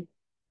sway,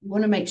 you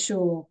want to make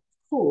sure,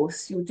 of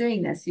course, you're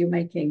doing this, you're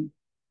making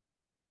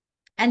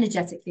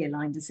energetically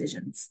aligned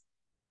decisions.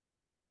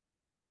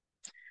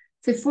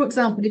 So for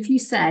example, if you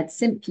said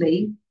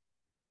simply,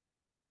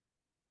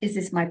 is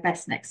this my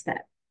best next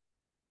step?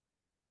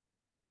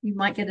 You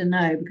might get a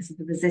no because of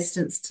the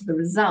resistance to the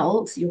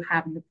results you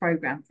have in the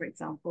program, for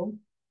example.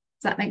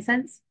 Does that make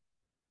sense?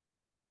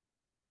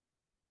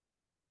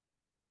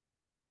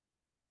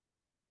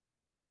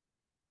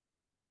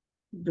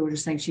 You're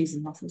just saying she's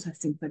in muscle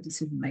testing for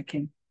decision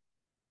making.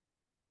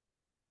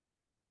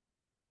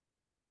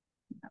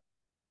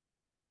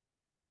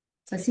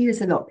 So I see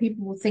this a lot.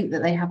 People will think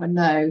that they have a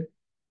no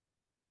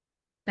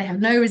They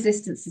have no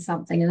resistance to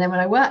something. And then when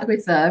I work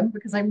with them,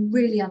 because I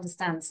really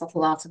understand the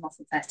subtle art of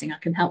muscle testing, I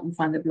can help them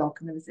find the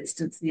block and the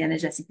resistance, and the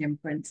energetic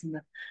imprint, and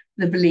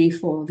the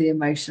belief or the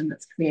emotion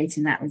that's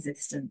creating that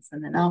resistance.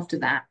 And then after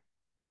that,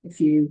 if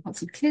you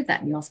once you've cleared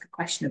that and you ask a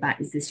question about,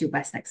 is this your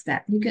best next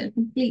step, you get a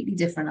completely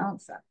different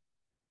answer,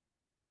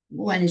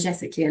 more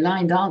energetically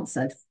aligned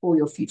answer for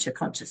your future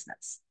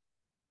consciousness.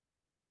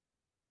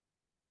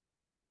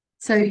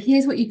 So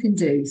here's what you can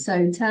do. So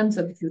in terms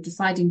of if you're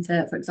deciding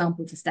to, for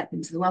example, to step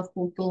into the wealth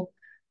portal,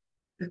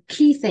 the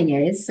key thing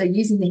is, so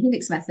using the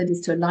Helix method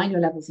is to align your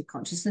levels of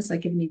consciousness.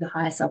 I've given you the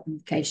higher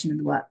self-indication in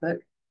the workbook.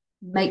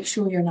 Make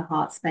sure you're in a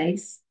heart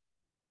space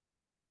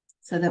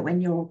so that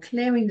when you're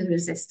clearing the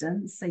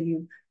resistance, so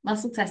you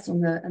muscle test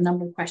on a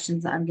number of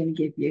questions that I'm going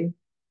to give you.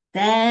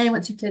 Then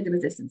once you've cleared the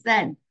resistance,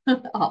 then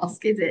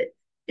ask, is it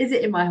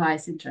in my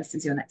highest interest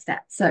as your next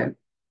step? So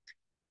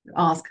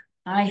ask,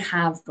 I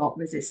have got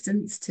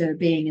resistance to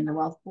being in the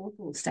wealth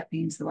portal or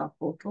stepping into the wealth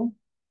portal.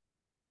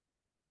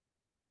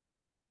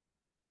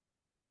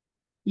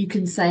 You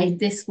can say,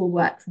 this will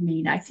work for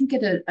me. Now, if you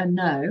get a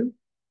no,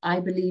 I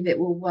believe it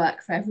will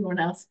work for everyone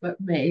else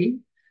but me,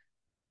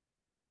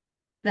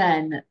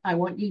 then I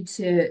want you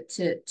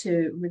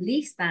to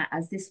release that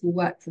as this will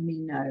work for me,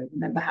 no.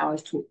 Remember how I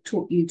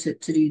taught you to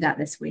do that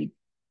this week.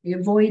 We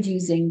avoid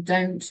using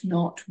don't,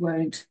 not,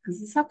 won't, because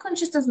the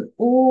subconscious doesn't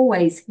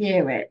always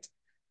hear it.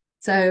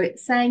 So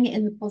saying it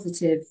in the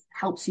positive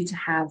helps you to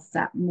have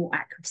that more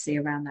accuracy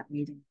around that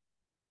reading.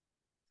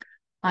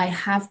 I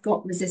have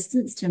got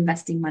resistance to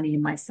investing money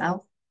in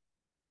myself.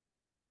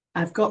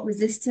 I've got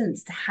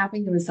resistance to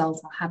having the results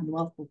I'll have in the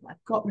wealth portal.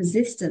 I've got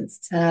resistance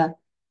to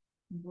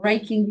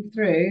breaking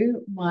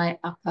through my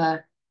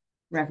upper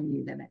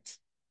revenue limit.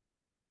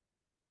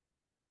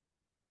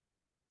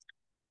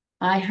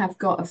 I have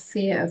got a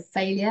fear of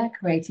failure,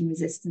 creating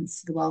resistance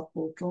to the wealth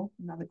portal.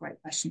 Another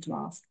great question to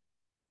ask.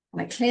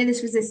 And I clear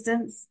this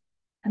resistance,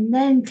 and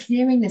then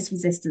clearing this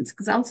resistance,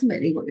 because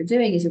ultimately what you're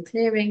doing is you're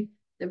clearing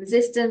the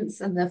resistance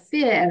and the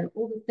fear and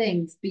all the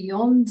things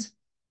beyond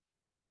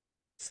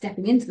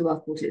stepping into the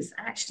wealth portal. It's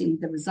actually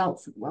the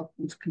results that the wealth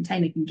portal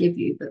container can give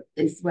you that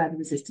is where the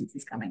resistance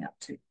is coming up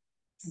to.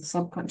 So the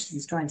subconscious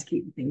is trying to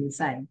keep the thing the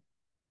same.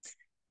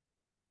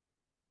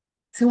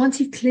 So once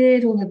you've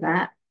cleared all of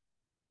that,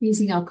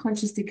 using our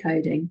conscious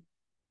decoding,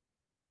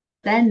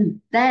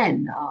 then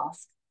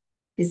ask,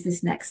 is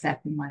this next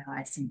step in my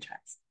highest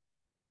interest?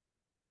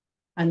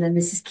 And then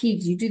this is key,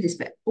 because you do this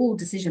for all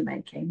decision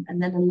making,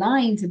 and then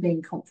align to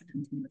being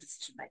confident in your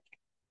decision making.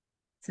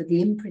 So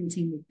the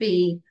imprinting would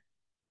be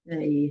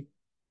to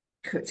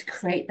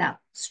create that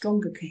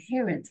stronger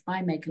coherence.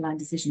 I make aligned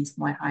decisions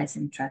for my highest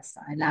interest.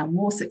 I allow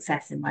more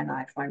success in my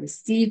life. I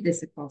receive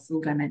this across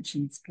all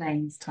dimensions,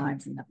 planes,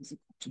 times, and levels of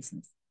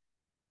consciousness.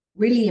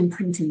 Really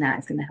imprinting that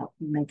is going to help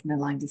you make an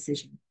aligned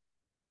decision.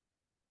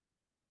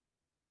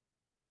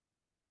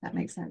 That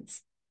makes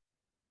sense.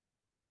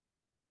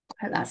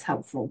 I hope that's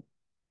helpful.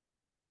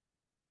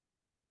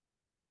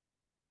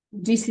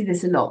 We do see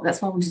this a lot.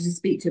 That's why I wanted to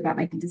speak to you about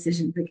making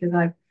decisions, because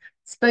I've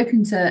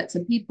spoken to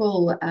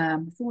people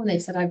before, and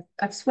they've said,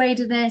 I've swayed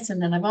in it, and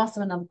then I've asked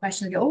them another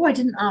question, and they go, oh, I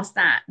didn't ask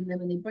that. And then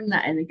when they bring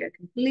that in, they get a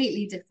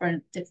completely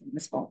different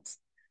response.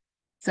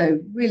 So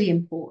really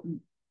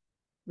important,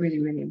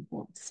 really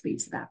important to speak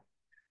to that.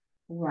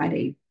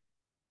 Alrighty.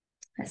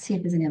 Let's see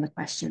if there's any other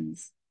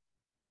questions.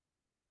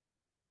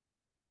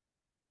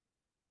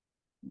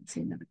 Let's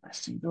see another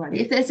question. All right.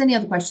 If there's any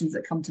other questions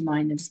that come to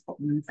mind, then just pop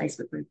them in the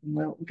Facebook group and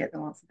we'll get the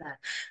answer there.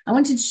 I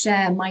wanted to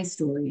share my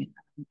story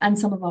and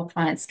some of our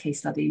clients' case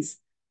studies,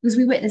 because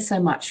we witness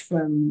so much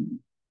from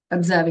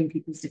observing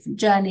people's different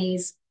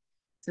journeys.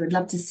 So I'd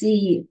love to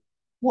see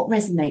what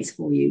resonates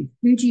for you.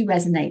 Who do you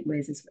resonate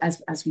with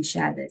as we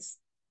share this?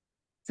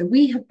 So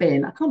we have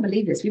been, I can't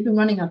believe this, we've been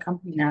running our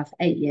company now for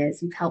 8 years.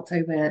 We've helped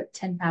over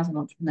 10,000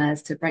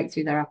 entrepreneurs to break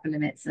through their upper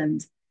limits.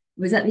 And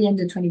it was at the end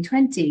of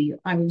 2020,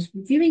 I was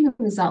reviewing the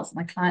results that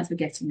my clients were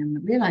getting and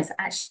realized that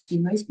actually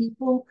most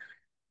people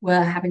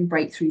were having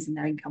breakthroughs in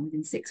their income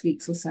within 6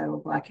 weeks or so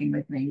of working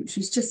with me, which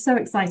was just so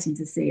exciting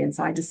to see. And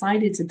so I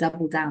decided to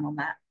double down on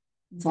that.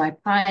 And so I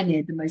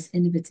pioneered the most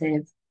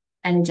innovative,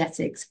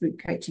 energetics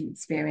group coaching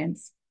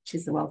experience, which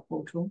is the Wealth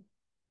Portal.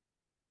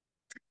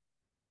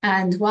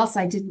 And whilst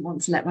I didn't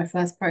want to let my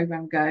first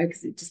program go,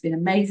 because it'd just been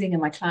amazing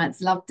and my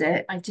clients loved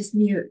it, I just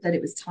knew that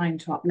it was time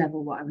to up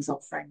level what I was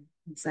offering.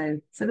 And so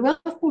the Wealth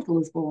Portal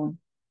was born.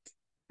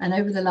 And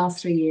over the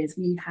last 3 years,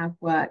 we have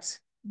worked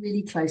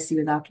really closely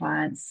with our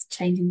clients,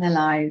 changing their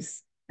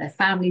lives, their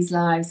families'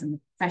 lives, and the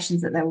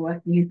professions that they're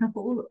working in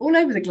all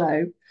over the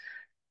globe.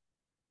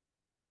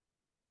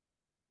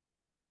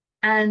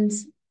 And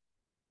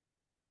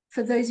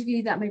for those of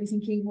you that may be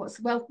thinking, what's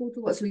the Wealth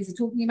Portal? What's Louisa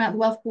talking about? The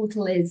Wealth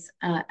Portal is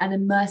an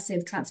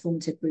immersive,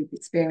 transformative group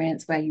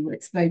experience where you will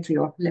explode through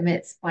your upper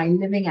limits by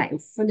living at your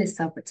fullest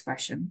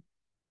self-expression.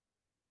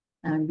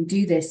 And we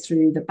do this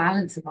through the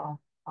balance of our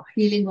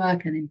healing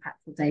work and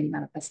impactful daily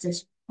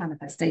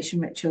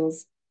manifestation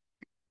rituals.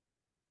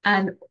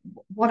 And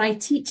what I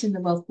teach in the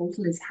Wealth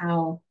Portal is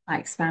how I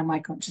expand my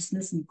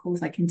consciousness. And of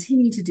course, I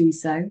continue to do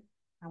so.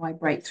 how I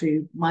break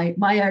through my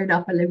own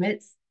upper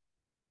limits.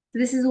 So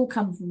this has all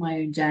come from my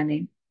own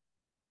journey.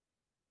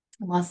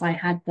 And whilst I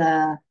had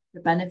the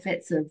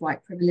benefits of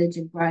white privilege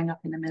and growing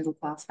up in a middle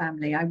class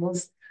family, I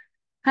was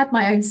had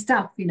my own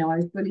stuff. You know, I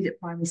was bullied at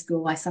primary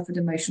school. I suffered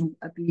emotional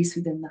abuse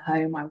within the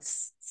home. I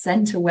was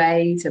sent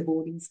away to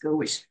boarding school,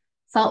 which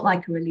felt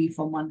like a relief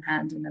on one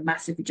hand and a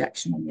massive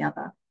rejection on the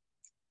other.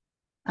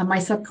 And my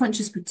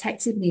subconscious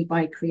protected me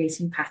by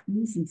creating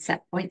patterns and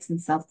set points and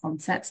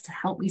self-concepts to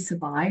help me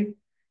survive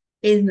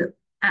in,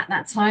 at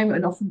that time,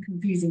 an often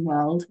confusing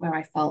world where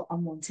I felt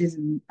unwanted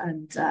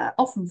and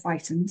often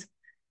frightened.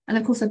 And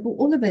of course, I brought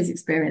all of those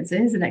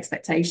experiences and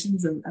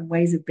expectations and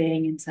ways of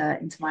being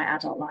into my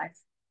adult life.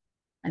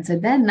 And so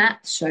then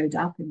that showed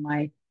up in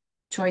my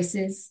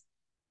choices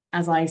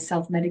as I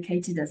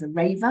self-medicated as a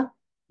raver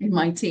in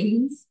my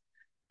teens.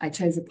 I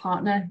chose a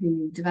partner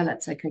who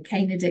developed a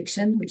cocaine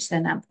addiction, which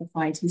then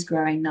amplified his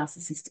growing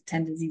narcissistic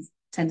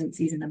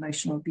tendencies and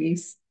emotional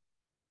abuse.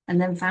 And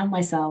then found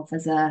myself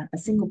as a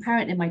single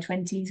parent in my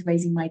 20s,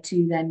 raising my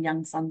two then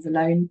young sons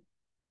alone.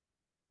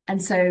 And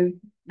so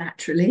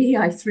naturally,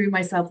 I threw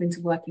myself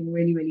into working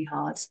really, really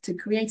hard to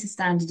create a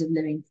standard of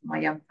living for my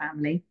young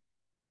family.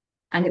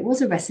 And it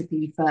was a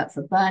recipe for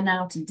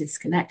burnout and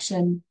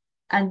disconnection.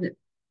 And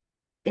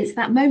it's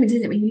that moment,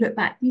 isn't it, when you look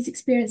back, these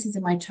experiences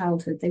in my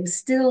childhood, they were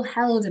still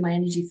held in my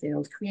energy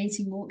field,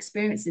 creating more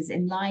experiences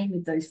in line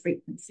with those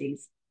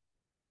frequencies.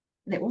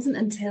 And it wasn't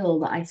until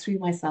that I threw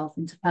myself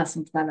into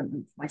personal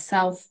development for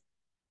myself,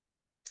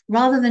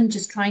 rather than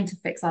just trying to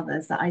fix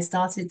others, that I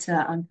started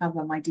to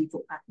uncover my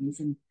default patterns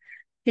and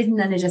hidden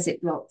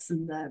energetic blocks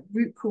and the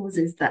root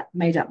causes that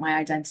made up my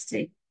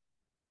identity.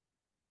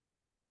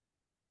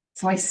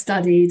 So I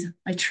studied,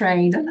 I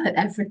trained, I learned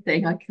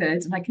everything I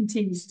could, and I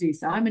continue to do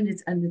so. I'm an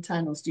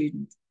eternal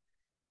student.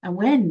 And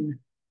when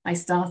I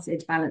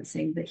started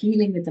balancing the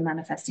healing with the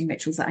manifesting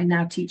rituals that I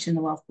now teach in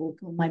the Wealth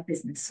Portal, my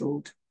business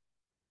soared.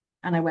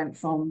 And I went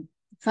from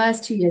the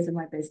first 2 years of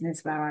my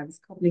business, where I was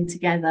cobbling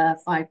together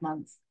 5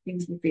 months,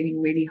 things were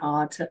feeling really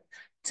hard,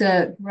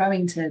 to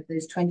growing to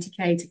those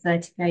 20K to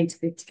 30K to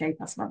 50K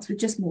plus months with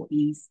just more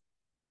ease.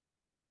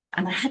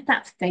 And I had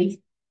that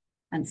faith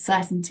and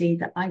certainty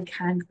that I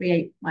can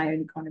create my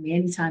own economy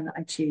anytime that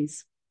I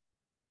choose.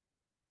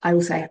 I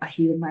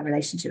healed my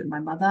relationship with my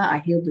mother. I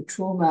healed the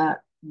trauma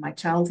in my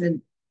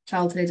childhood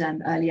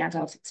and early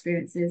adult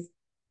experiences.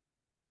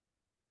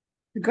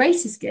 The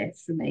greatest gift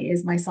for me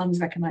is my sons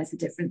recognize the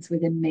difference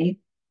within me.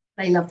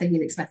 They love the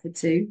Helix method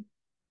too.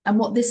 And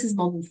what this has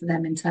modeled for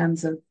them in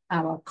terms of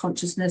our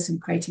consciousness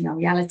and creating our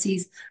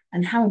realities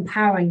and how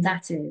empowering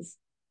that is.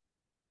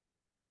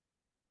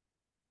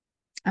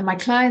 And my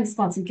clients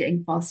started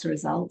getting faster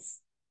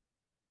results.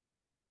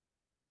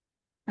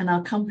 And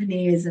our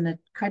company is an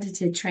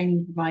accredited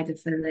training provider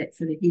for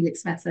the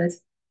Helix method.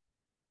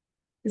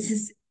 This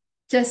has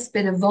just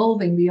been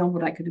evolving beyond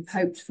what I could have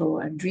hoped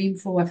for and dreamed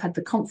for. I've had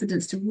the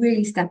confidence to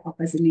really step up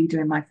as a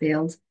leader in my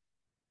field.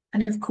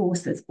 And of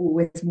course, there's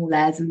always more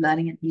layers of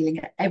learning and healing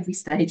at every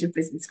stage of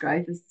business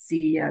growth as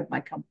the CEO of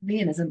my company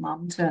and as a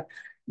mum to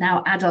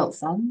now adult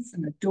sons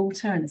and a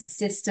daughter and a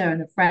sister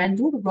and a friend,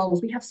 all the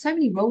roles. We have so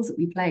many roles that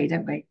we play,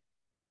 don't we?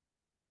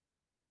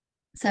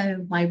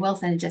 So my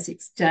wealth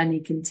energetics journey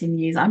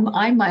continues. I'm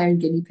my own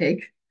guinea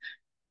pig.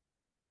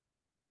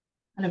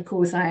 And of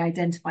course, I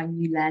identify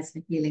new layers for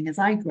healing as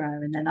I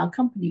grow, and then our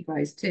company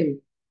grows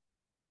too.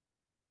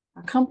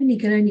 Our company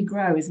can only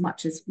grow as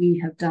much as we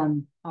have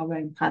done our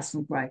own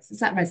personal growth. Does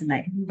that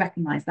resonate? Have you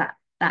recognized that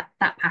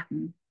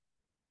pattern?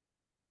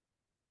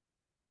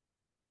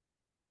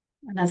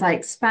 And as I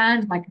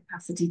expand my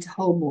capacity to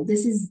hold more,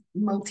 this is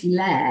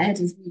multi-layered.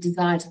 As we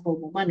desire to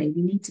hold more money,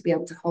 we need to be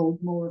able to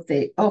hold more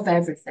of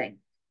everything,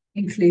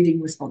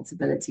 including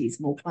responsibilities,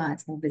 more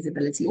clients, more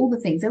visibility, all the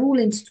things. They're all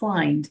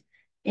intertwined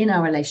in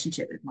our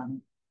relationship with money.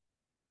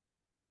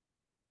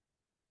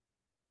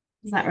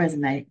 Does that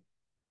resonate?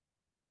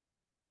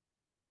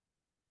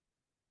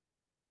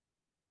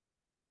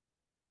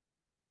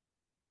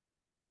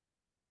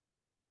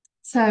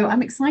 So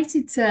I'm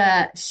excited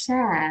to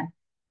share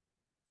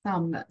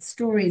some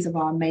stories of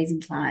our amazing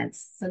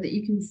clients so that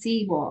you can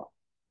see what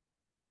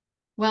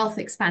wealth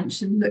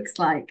expansion looks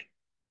like.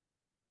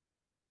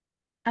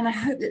 And I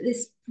hope that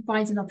this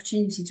provides an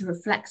opportunity to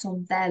reflect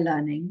on their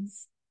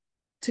learnings,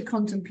 to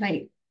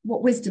contemplate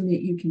what wisdom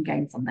that you can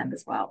gain from them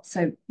as well.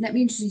 So let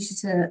me introduce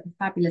you to the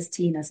fabulous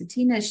Tina. So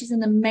Tina, she's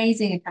an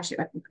amazing Akashic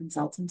Record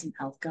consultant and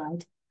health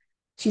guide.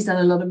 She's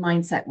done a lot of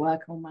mindset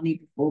work on money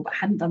before, but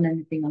hadn't done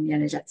anything on the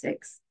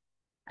energetics.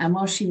 And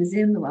while she was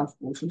in the Wealth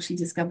Portal, she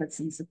discovered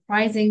some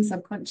surprising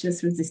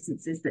subconscious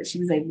resistances that she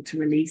was able to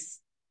release.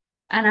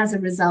 And as a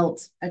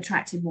result,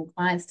 attracted more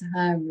clients to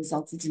her and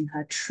resulted in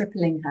her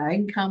tripling her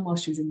income while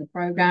she was in the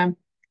program.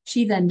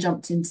 She then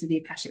jumped into the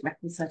Akashic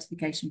Record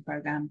certification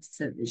program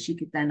so that she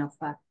could then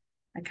offer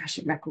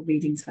Akashic Record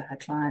readings for her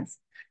clients.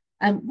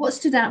 What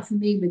stood out for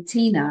me with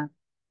Tina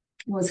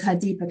was her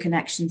deeper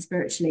connection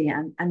spiritually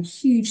and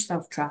huge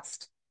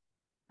self-trust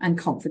and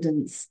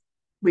confidence,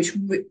 which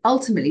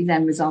ultimately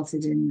then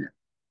resulted in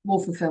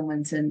more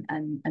fulfillment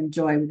and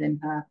joy within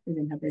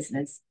her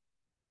business.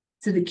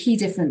 So the key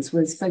difference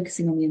was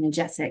focusing on the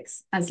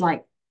energetics, as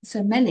like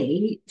so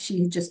many,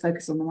 she had just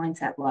focused on the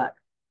mindset work.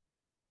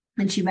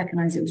 And she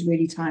recognized it was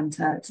really time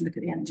to look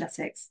at the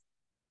energetics.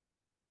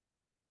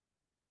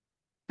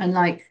 And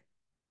like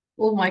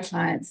all my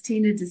clients,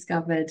 Tina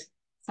discovered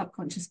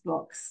subconscious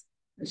blocks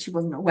that she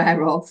wasn't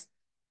aware of.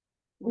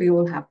 We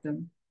all have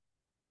them.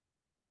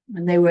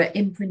 And they were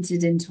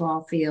imprinted into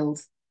our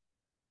field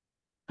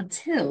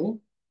until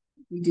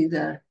we do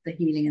the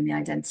healing and the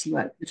identity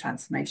work, the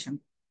transformation.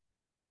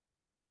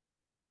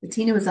 But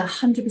Tina was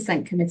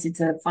 100% committed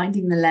to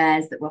finding the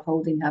layers that were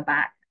holding her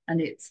back. And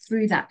it's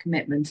through that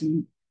commitment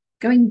and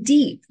going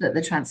deep that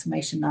the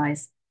transformation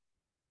lies.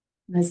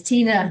 And as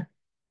Tina,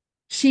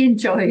 she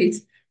enjoyed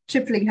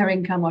tripling her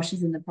income while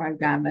she's in the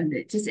program. And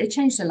it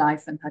changed her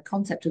life and her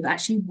concept of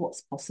actually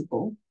what's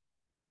possible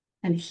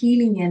and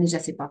healing the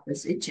energetic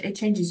buffers. It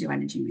changes your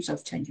energy, which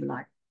does change your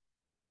life.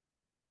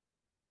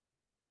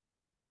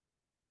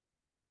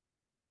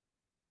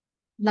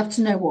 Love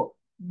to know what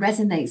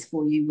resonates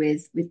for you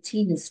with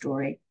Tina's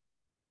story.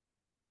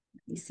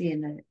 Let me see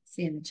in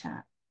the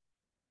chat.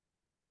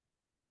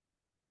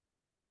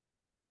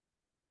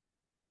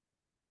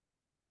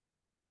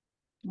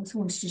 I also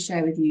wanted to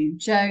share with you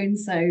Joan.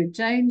 So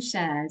Joan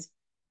shared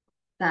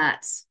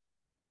that.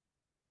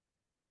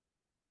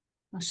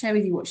 I'll share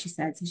with you what she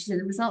said. So she said,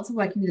 the results of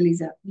working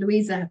with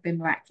Louisa have been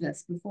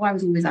miraculous. Before I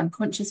was always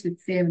unconscious with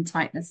fear and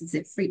tightness as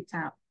if freaked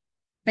out.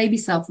 Baby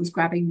self was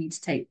grabbing me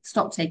to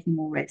stop taking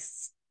more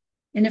risks.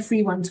 In a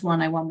free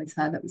one-to-one I won with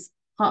her, that was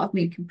part of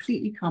me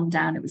completely calmed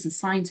down. It was a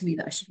sign to me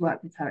that I should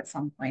work with her at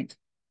some point.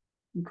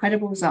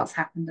 Incredible results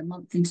happened a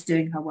month into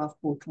doing her wealth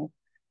portal.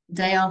 The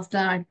day after,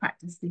 I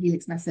practiced the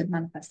Helix method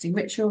manifesting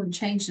ritual and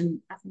changed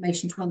an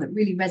affirmation to one that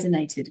really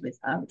resonated with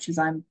her, which is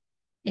I'm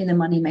in a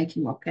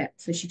money-making rocket.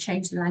 So she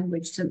changed the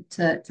language to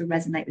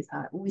resonate with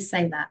her. I always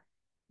say that.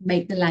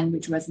 Make the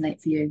language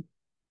resonate for you.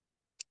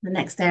 The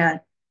next day,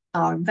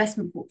 our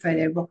investment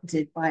portfolio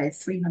rocketed by a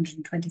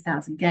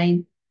 320,000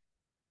 gain.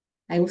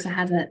 I also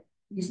had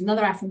used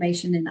another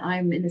affirmation and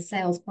I'm in a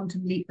sales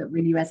quantum leap that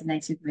really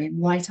resonated with me.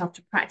 And right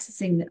after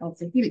practicing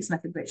the Helix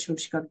method ritual,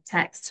 she got a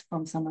text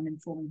from someone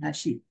informing her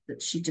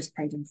that she just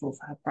paid in full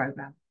for her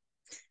program.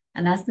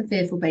 And as the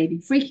fearful baby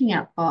freaking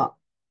out part,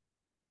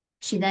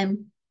 she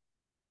then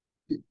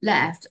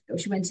left, or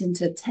she went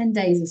into 10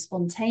 days of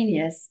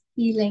spontaneous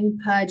healing,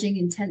 purging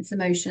intense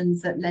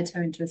emotions that led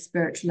her into a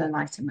spiritual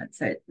enlightenment.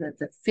 So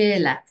the fear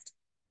left,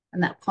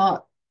 and that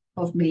part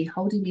of me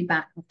holding me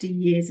back after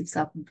years of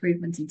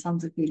self-improvement and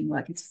tons of healing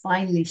work, it's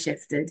finally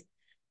shifted,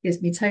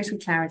 gives me total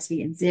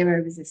clarity and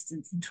zero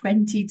resistance and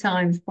 20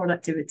 times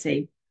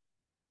productivity.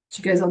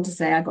 She goes on to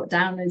say, I got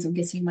downloads on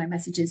getting my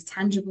messages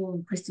tangible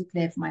and crystal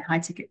clear for my high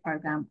ticket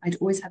program. I'd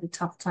always had a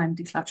tough time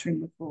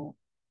decluttering before.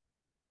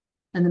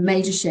 And the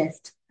major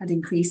shift had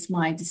increased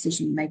my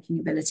decision-making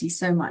ability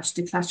so much.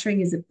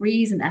 Decluttering is a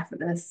breeze and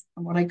effortless.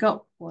 And what I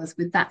got was,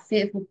 with that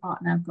fearful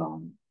part now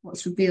gone,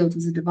 what's revealed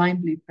was a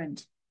divine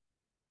blueprint.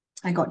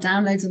 I got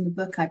downloads on the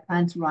book I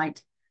plan to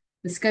write.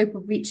 The scope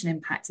of reach and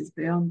impact is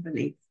beyond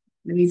belief.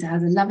 Louisa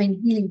has a loving,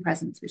 healing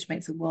presence, which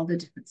makes a world of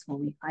difference for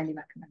me. Highly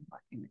recommend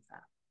working with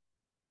her.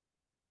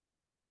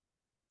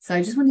 So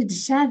I just wanted to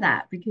share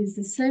that because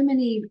there's so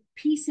many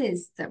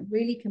pieces that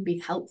really can be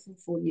helpful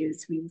for you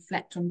as we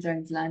reflect on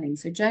Joan's learning.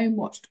 So Joan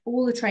watched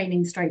all the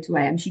training straight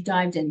away and she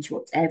dived in, she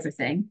watched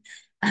everything.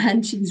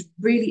 And she was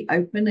really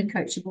open and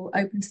coachable,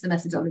 open to the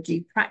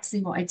methodology,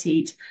 practicing what I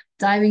teach,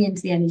 diving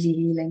into the energy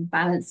healing,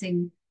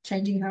 balancing,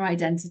 changing her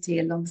identity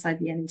alongside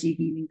the energy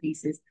healing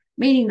pieces,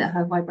 meaning that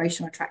her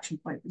vibrational attraction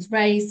point was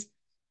raised,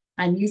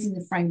 and using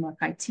the framework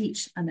I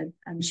teach. And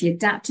she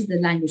adapted the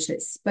language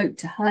that spoke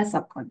to her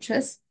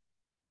subconscious.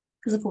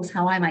 Because, of course,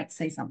 how I might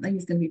say something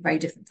is going to be very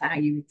different to how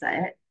you would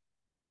say it.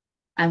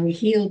 And we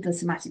healed the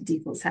somatic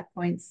default set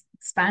points,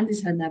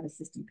 expanded her nervous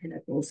system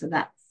pinnacle. So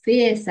that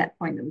fear set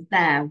point that was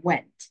there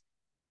went.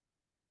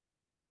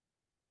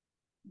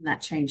 And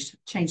that changed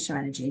her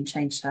energy and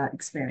changed her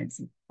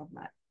experience of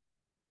life.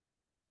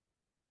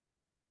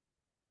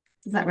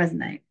 Does that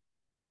resonate?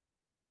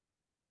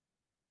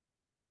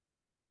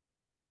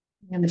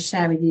 I'm going to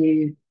share with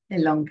you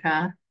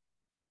Ilonka.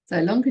 So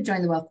Ilonka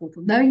joined the Wealth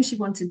Portal, knowing she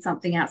wanted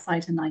something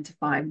outside her 9 to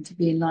 5 and to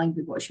be in line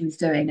with what she was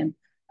doing. And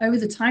over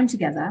the time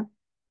together,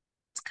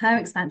 her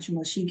expansion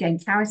was she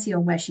gained clarity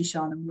on where she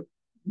shone and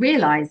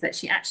realized that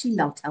she actually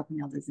loved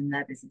helping others in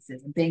their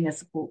businesses and being a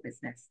support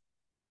business.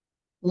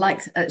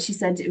 Like she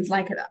said, it was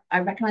like, I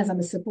recognize I'm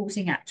a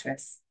supporting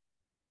actress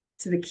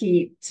to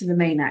the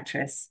main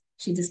actress.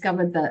 She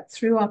discovered that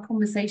through our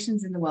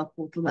conversations in the Wealth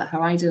Portal that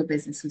her ideal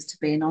business was to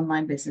be an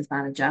online business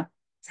manager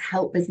to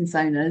help business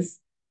owners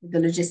with the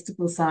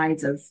logistical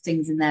sides of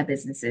things in their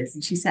businesses.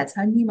 And she set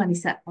her new money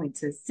set point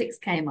to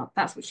 6K a month.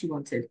 That's what she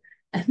wanted.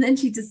 And then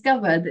she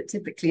discovered that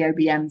typically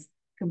OBMs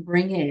can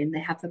bring in, they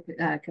have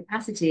the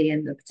capacity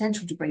and the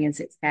potential to bring in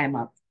 6K a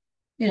month,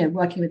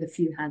 working with a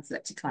few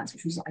hand-selected clients,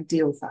 which was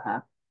ideal for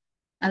her.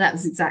 And it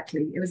was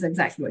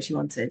exactly what she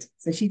wanted.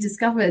 So she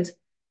discovered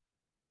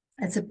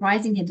a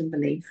surprising hidden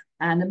belief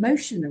and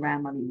emotion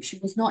around money which she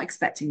was not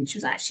expecting. She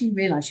was actually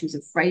realized she was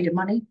afraid of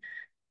money,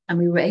 and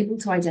we were able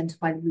to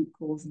identify the root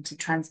cause and to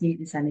transmute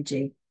this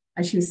energy.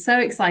 And she was so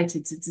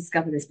excited to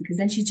discover this because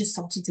then she just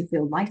started to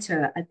feel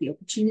lighter as the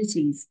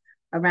opportunities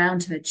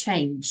around her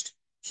changed.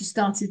 She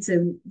started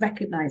to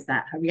recognize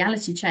that her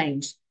reality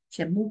changed.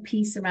 She had more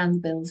peace around the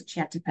bills that she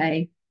had to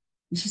pay.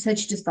 And she said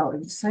she just felt it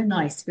was so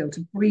nice to be able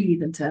to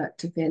breathe and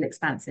to feel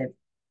expansive.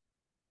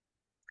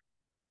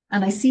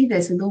 And I see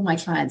this with all my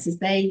clients as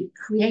they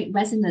create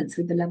resonance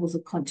with the levels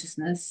of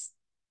consciousness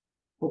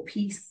or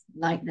peace,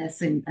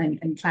 lightness,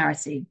 and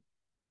clarity.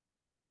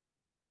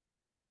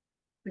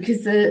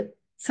 Because the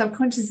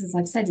subconscious, as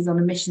I've said, is on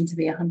a mission to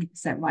be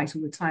 100% right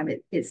all the time.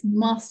 It's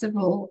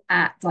masterful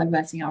at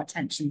diverting our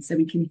attention so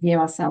we can hear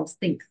ourselves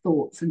think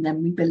thoughts and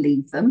then we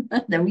believe them,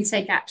 and then we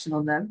take action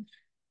on them.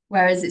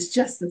 Whereas it's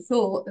just the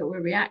thought that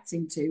we're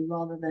reacting to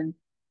rather than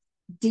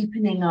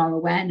deepening our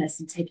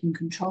awareness and taking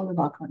control of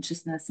our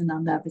consciousness and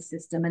our nervous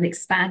system and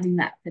expanding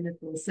that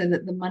pinnacle so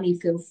that the money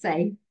feels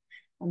safe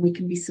and we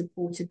can be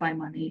supported by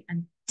money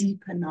and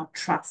deepen our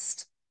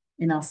trust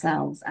in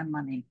ourselves and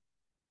money.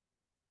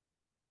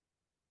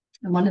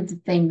 And one of the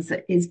things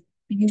that is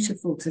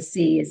beautiful to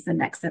see is the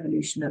next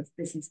evolution of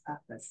business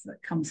purpose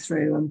that comes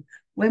through. And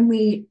when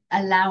we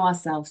allow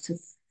ourselves to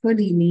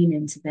fully lean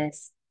into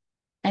this,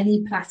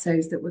 any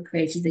plateaus that were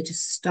created, they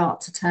just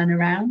start to turn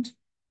around.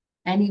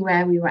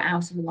 Anywhere we were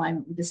out of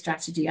alignment with the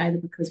strategy, either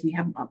because we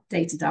haven't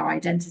updated our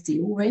identity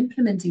or we're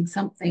implementing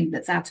something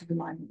that's out of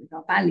alignment with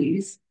our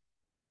values,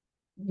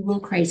 we will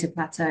create a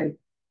plateau.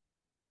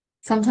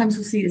 Sometimes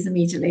we'll see this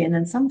immediately, and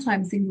then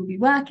sometimes things will be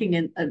working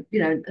and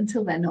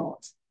until they're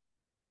not.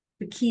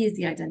 The key is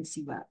the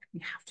identity work.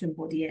 We have to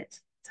embody it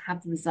to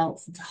have the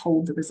results and to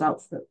hold the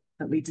results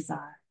that we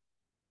desire.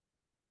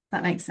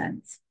 That makes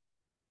sense.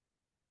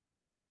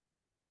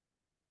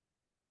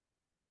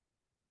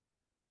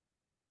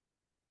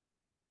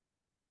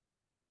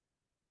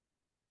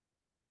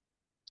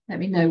 Let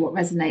me know what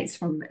resonates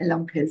from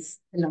Ilonka's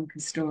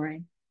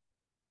story.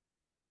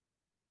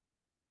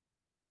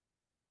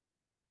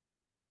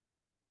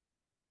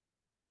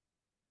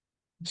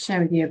 I'll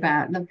share with you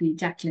about lovely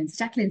Jacqueline.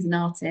 So Jacqueline's an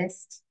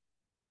artist,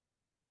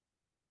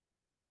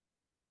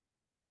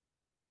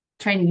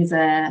 training as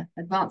a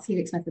advanced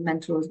Helix method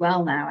mentor as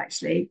well now,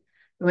 actually.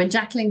 But when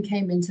Jacqueline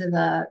came into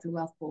the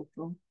wealth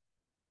portal,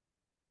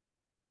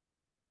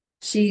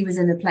 she was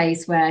in a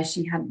place where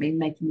she hadn't been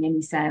making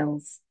any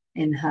sales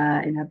in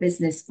her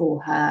business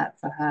for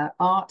her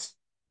art.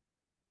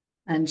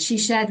 And she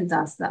shared with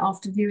us that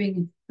after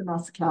viewing the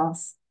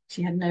masterclass,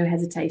 she had no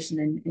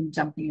hesitation in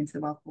jumping into the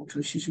wealth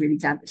portal. She was really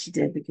glad that she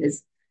did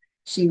because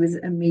she was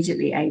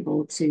immediately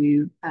able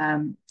to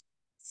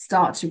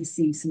start to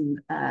receive some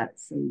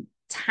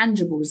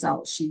tangible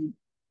results. She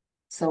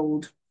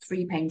sold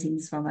 3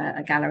 paintings from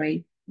a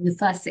gallery in the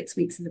first 6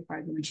 weeks of the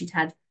program, and she'd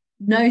had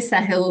no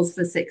sales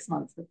for 6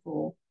 months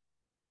before.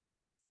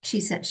 She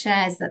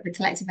shares that the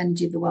collective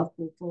energy of the Wealth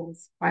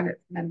Portal's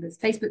private members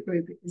Facebook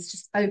group is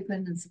just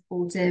open and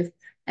supportive.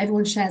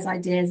 Everyone shares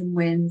ideas and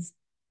wins.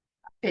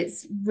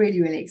 It's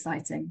really, really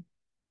exciting.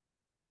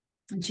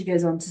 And she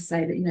goes on to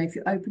say that, if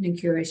you're open and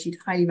curious, she'd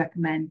highly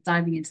recommend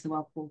diving into the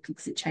Wealth Portal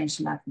because it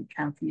changed your life and it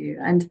can for you.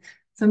 And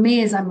for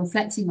me, as I'm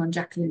reflecting on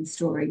Jacqueline's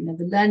story,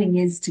 the learning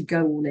is to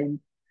go all in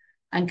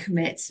and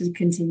commit to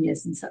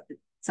continuous and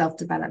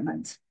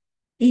self-development.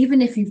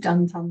 Even if you've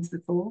done tons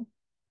before,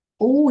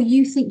 or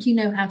you think you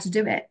know how to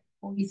do it,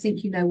 or you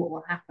think you know what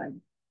will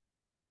happen,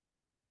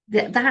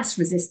 that's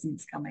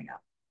resistance coming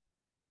up.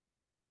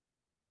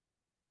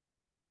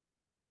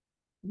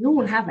 You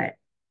all have it.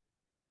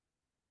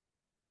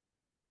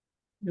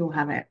 You all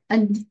have it.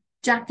 And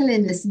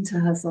Jacqueline listened to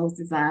her soul's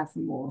desire for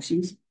more. She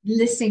was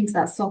listening to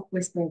that soft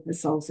whisper of her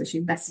soul, so she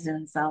invested in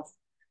herself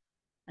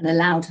and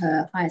allowed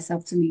her higher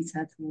self to lead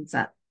her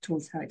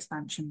towards her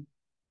expansion.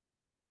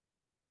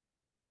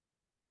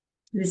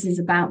 This is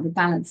about the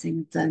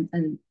balancing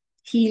and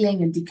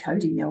healing and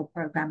decoding the old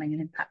programming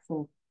and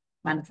impactful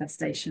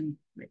manifestation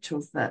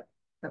rituals that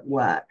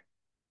work.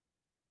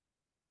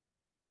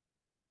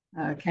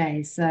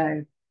 Okay,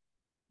 so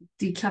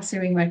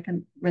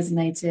decluttering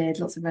resonated,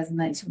 lots of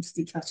resonance. You want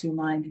to declutter your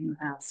mind and your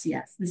house.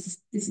 Yes, this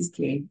is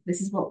key. This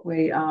is what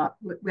we're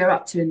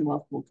up to in the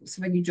Wealth Portal.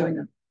 So when you join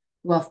the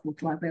Wealth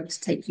Portal, I'll be able to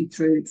take you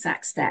through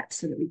exact steps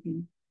so that we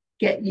can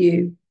get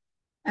you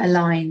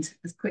aligned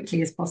as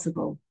quickly as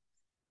possible.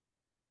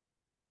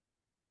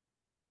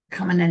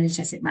 Become an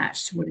energetic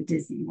match to what it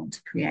is that you want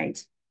to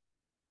create.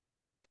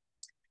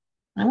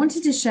 I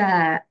wanted to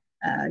share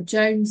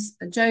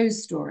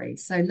Joe's story.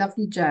 So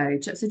lovely Joe.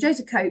 So Joe's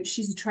a coach.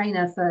 She's a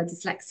trainer for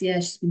dyslexia.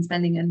 She's been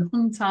spending a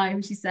long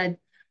time, she said,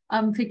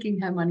 unpicking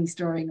her money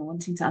story and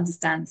wanting to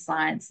understand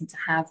science and to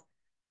have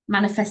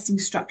manifesting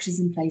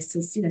structures in place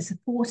to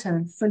support her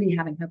and fully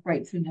having her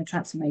breakthrough in her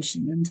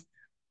transformation. And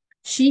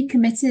she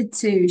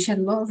had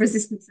a lot of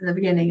resistance in the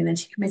beginning, and then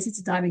she committed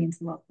to diving into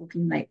the Wealth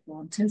Portal in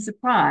April. And to her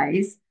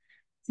surprise,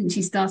 since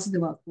she started the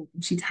Wealth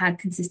Portal, she'd had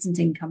consistent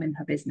income in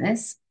her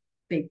business,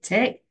 big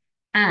tick.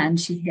 And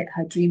she hit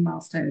her dream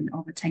milestone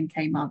of a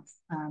 10K month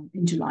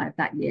in July of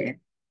that year.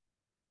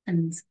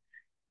 And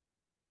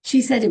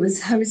she said it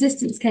was her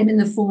resistance came in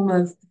the form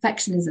of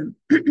perfectionism.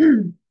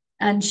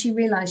 And she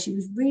realized she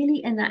was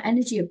really in that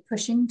energy of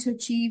pushing to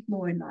achieve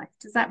more in life.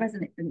 Does that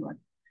resonate with anyone?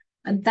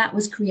 And that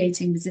was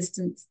creating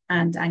resistance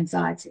and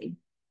anxiety.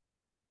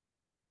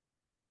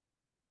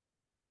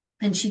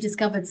 And she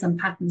discovered some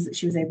patterns that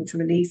she was able to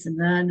release and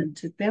learn, and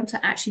to be able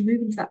to actually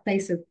move into that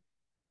place of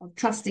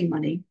trusting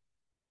money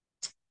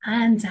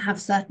and to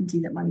have certainty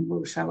that money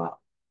will show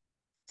up.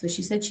 So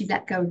she said she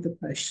let go of the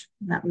push,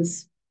 and that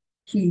was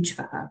huge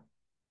for her.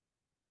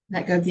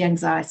 Let go of the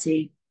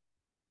anxiety,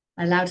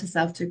 allowed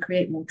herself to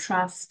create more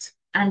trust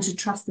and to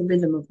trust the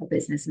rhythm of her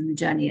business and the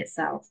journey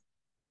itself.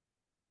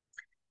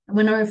 And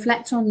when I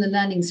reflect on the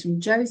learnings from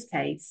Joe's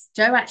case,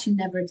 Joe actually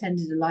never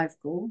attended a live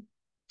call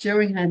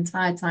during her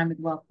entire time with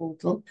the Wealth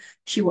Portal.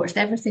 She watched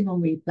everything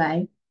on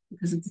replay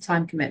because of the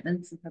time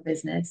commitments of her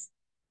business.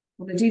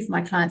 What I do for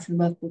my clients in the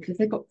Wealth Portal, if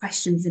they've got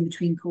questions in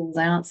between calls,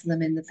 I answer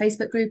them in the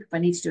Facebook group. If I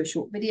need to do a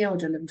short video, I'll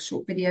do a little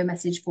short video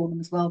message for them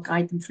as well,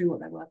 guide them through what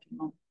they're working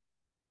on.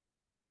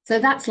 So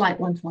that's like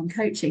one-to-one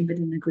coaching, but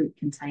in a group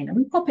container.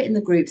 We pop it in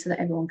the group so that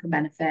everyone can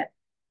benefit.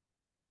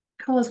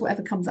 Because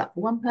whatever comes up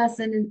for one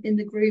person in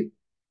the group,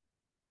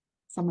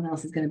 someone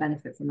else is going to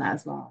benefit from that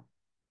as well.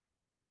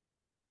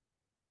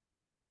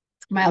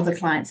 My other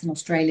clients in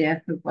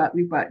Australia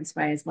we've worked this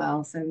way as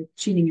well. So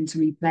tuning into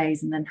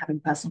replays and then having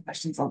personal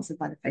questions answered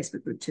by the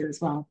Facebook group too as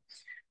well.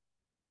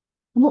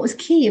 And what was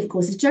key, of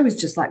course, is Jo was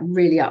just like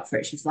really up for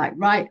it. She's like,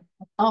 right,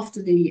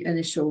 after the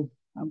initial,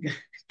 I'm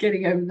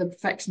getting over the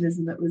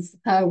perfectionism that was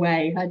her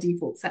way, her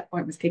default set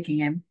point was kicking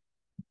in.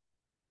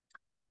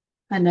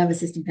 Her nervous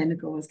system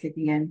pinnacle was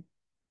kicking in.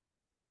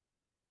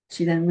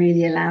 She then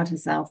really allowed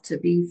herself to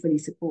be fully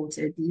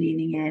supported,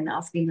 leaning in,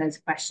 asking loads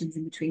of questions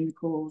in between the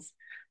calls,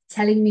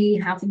 telling me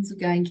how things were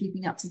going,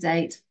 keeping up to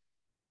date,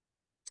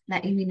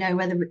 letting me know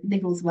where the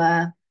niggles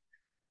were,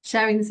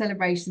 sharing the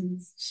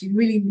celebrations. She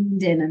really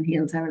leaned in and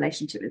healed her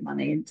relationship with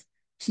money. And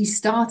she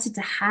started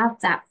to have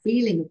that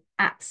feeling of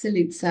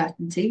absolute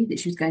certainty that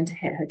she was going to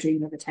hit her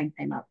dream of a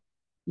 10K month.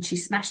 And she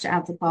smashed it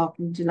out of the park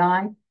in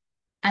July.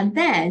 And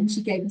then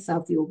she gave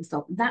herself the August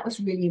off. And that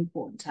was really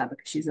important to her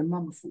because she's a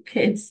mum of 4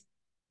 kids.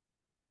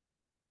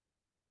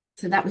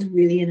 So that was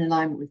really in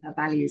alignment with her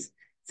values.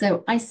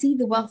 So I see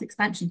the wealth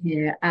expansion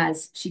here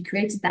as she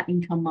created that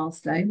income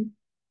milestone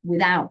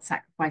without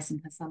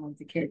sacrificing her son or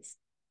the kids.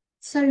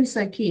 So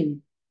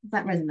keen. Does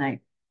that resonate?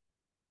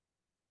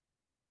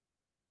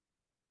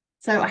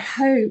 So I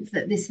hope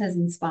that this has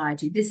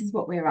inspired you. This is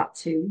what we're up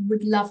to. We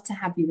would love to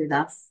have you with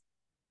us.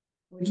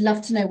 We'd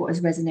love to know what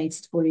has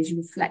resonated for you as you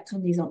reflect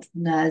on these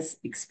entrepreneurs'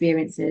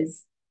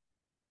 experiences.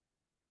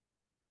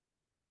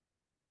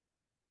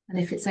 And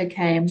if it's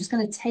okay, I'm just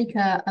going to take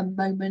a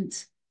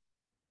moment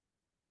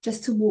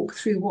just to walk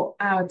through what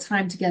our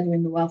time together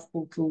in the Wealth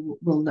Portal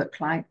will look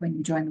like when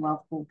you join the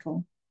Wealth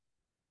Portal.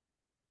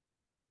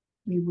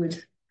 We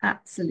would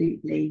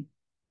absolutely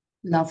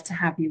love to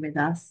have you with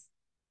us.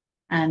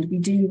 And we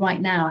do right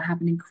now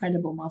have an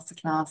incredible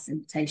masterclass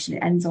invitation.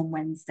 It ends on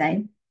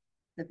Wednesday.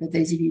 So for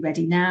those of you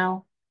ready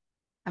now,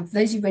 and for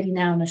those of you ready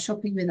now and are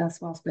shopping with us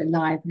whilst we're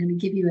live, I'm going to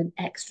give you an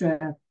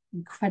extra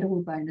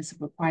incredible bonus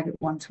of a private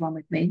one-to-one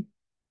with me.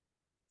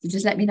 So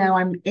just let me know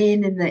I'm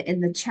in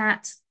the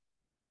chat.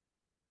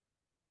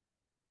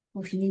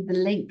 Or if you need the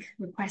link,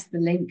 request the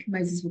link.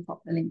 Moses will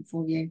pop the link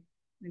for you.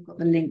 We've got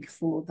the link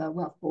for the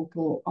Wealth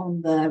Portal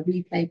on the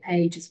replay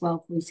page as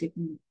well for you, so you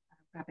can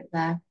grab it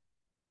there.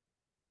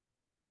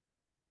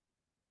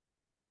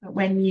 But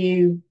when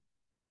you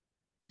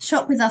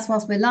shop with us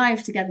whilst we're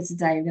live together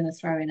today, we're going to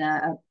throw in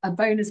a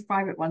bonus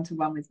private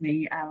one-to-one with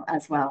me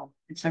as well,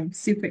 which I'm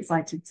super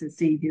excited to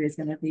see who is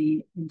going to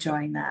be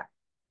enjoying that.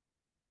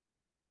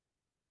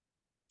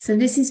 So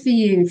this is for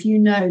you if you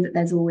know that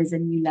there's always a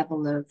new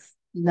level of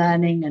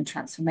learning and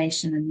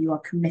transformation and you are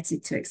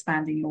committed to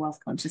expanding your wealth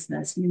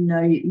consciousness. You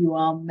know you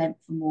are meant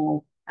for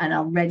more and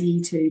are ready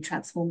to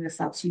transform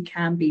yourself so you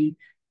can be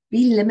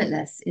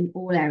limitless in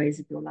all areas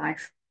of your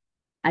life.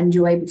 And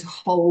you're able to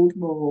hold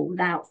more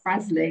without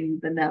frazzling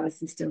the nervous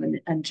system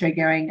and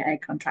triggering a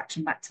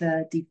contraction back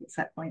to default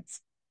set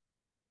points.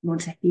 You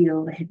want to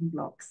heal the hidden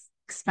blocks,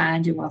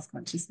 expand your wealth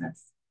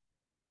consciousness.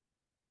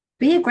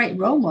 Be a great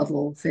role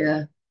model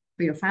for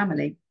your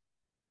family,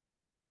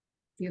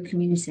 for your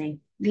community.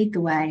 Lead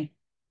the way.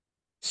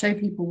 Show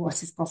people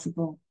what is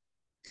possible.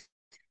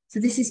 So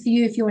this is for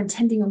you if you're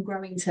intending on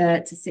growing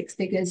to 6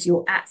 figures,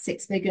 you're at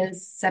 6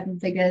 figures, 7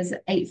 figures,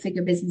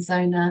 8-figure business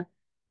owner.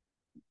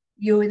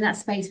 You're in that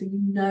space where you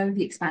know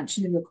the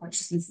expansion of your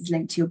consciousness is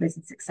linked to your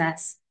business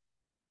success.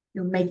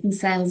 You're making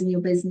sales in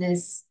your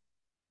business.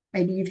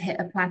 Maybe you've hit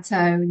a plateau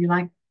and you're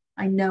like,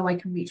 I know I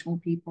can reach more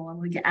people. I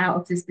want to get out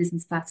of this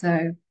business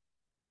plateau.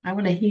 I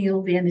want to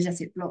heal the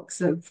energetic blocks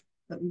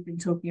that we've been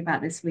talking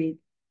about this week.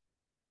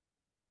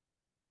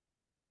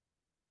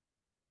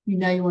 You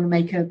know you want to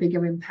make a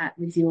bigger impact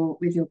with your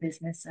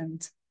business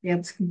and be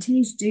able to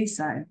continue to do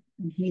so,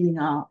 and healing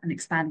art and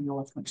expanding your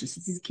wealth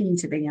consciousness is key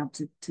to being able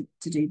to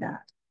do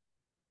that.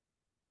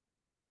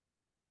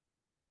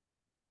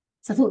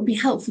 So I thought it would be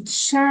helpful to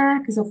share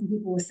because often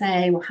people will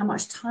say, well, how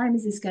much time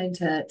is this going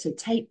to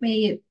take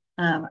me?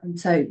 And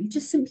so you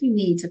just simply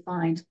need to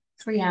find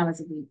 3 hours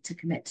a week to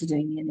commit to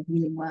doing the inner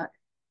healing work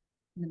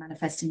and the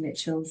manifesting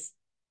rituals.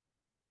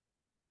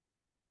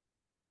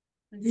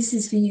 This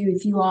is for you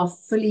if you are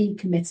fully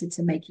committed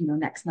to making your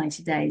next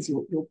 90 days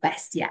your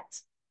best yet.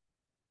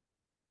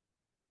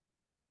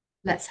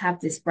 Let's have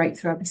this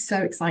breakthrough. I'll be so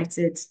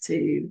excited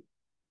to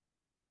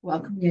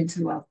welcome you into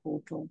the Wealth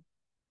Portal.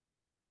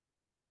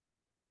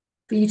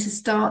 For you to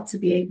start to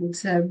be able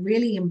to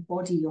really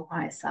embody your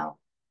higher self,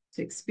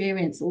 to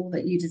experience all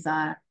that you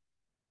desire,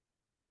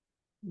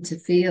 and to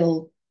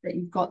feel that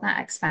you've got that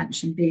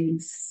expansion, being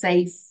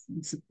safe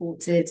and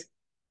supported.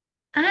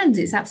 And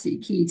it's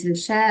absolutely key to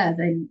share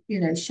the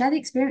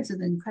experience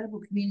of an incredible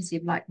community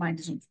of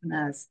like-minded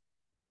entrepreneurs.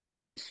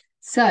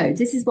 So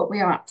this is what we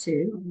are up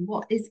to.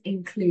 What is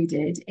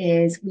included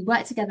is we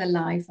work together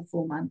live for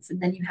 4 months,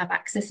 and then you have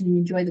access and you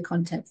enjoy the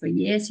content for a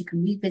year, so you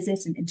can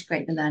revisit and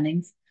integrate the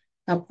learnings.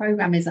 Our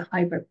program is a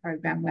hybrid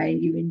program where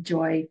you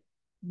enjoy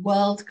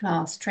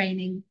world-class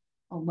training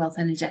on wealth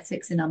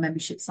energetics in our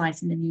membership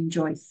site, and then you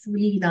enjoy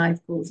 3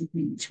 live calls with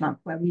me each month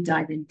where we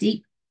dive in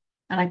deep,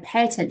 and I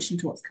pay attention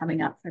to what's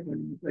coming up for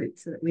everyone in the group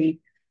so that we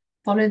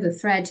follow the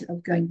thread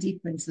of going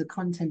deeper into the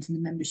content in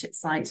the membership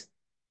site.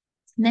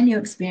 And then you're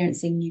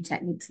experiencing new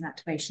techniques and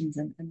activations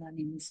and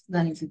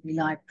learnings with me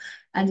live.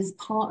 And as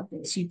part of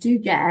this, you do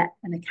get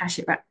an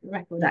Akashic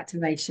record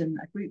activation,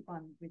 a group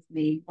one with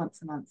me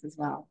once a month as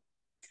well.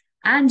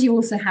 And you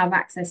also have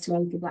access to our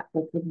little black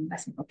book of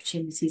investment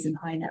opportunities and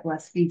high net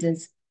worth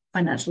feeders,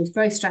 financials,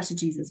 growth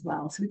strategies as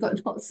well. So we've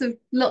got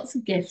lots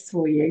of gifts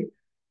for you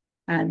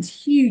and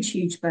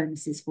huge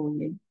bonuses for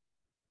you.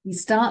 We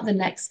start the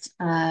next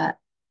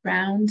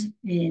round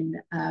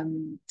in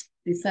the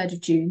 3rd of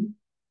June.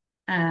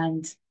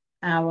 And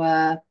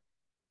our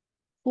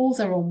calls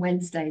are on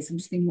Wednesdays. I'm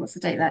just thinking, what's the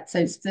date that? So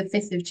it's the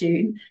 5th of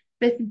June,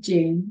 5th of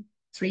June,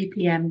 3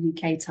 p.m.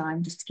 UK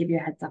time, just to give you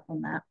a heads up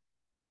on that.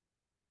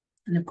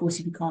 And of course,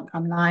 if you can't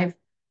come live,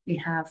 we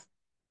have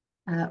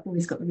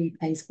always got the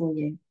replays for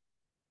you.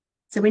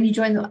 So when you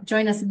join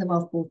us in the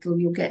Wealth Portal,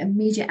 you'll get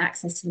immediate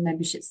access to the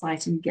membership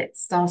site and you get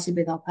started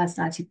with our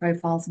personality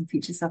profiles and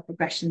future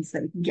self-progressions so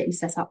that we can get you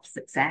set up for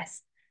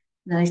success.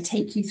 And then I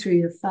take you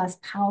through the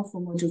first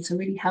powerful module to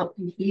really help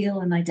you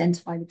heal and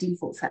identify the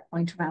default set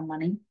point around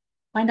money.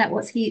 Find out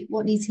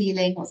what needs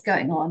healing, what's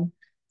going on,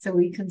 so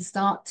we can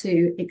start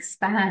to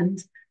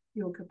expand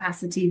your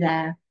capacity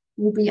there.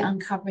 We'll be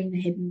uncovering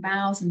the hidden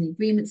vows and the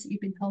agreements that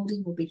you've been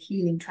holding. We'll be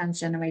healing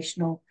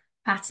transgenerational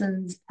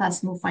patterns,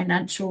 personal,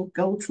 financial,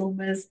 gold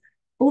traumas,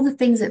 all the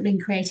things that have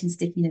been creating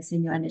stickiness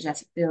in your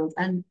energetic field.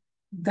 And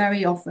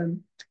very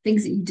often,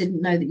 things that you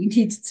didn't know that you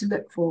needed to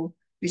look for,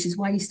 which is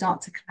why you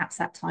start to collapse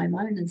that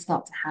timeline and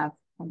start to have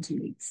quantum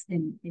leaps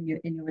in your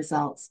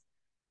results.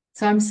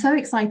 So I'm so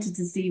excited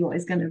to see what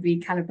is going to be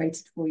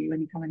calibrated for you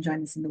when you come and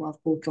join us in the Wealth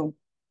Portal.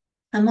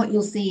 And what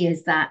you'll see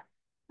is that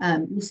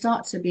you'll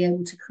start to be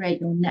able to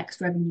create your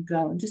next revenue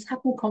goal and just have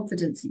more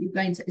confidence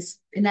that it's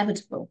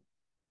inevitable.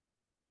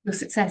 Your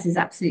success is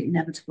absolutely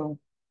inevitable.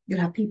 You'll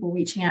have people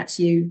reaching out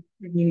to you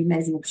with new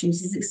amazing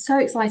opportunities. It's so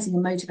exciting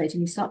and motivating.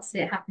 You start to see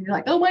it happen. You're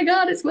like, oh my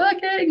God, it's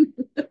working.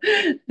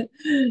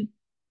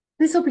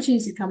 This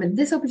opportunity is coming.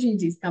 This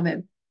opportunity is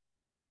coming.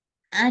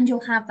 And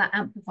you'll have that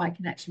amplified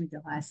connection with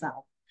your higher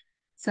self.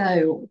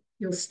 So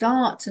you'll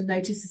start to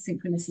notice the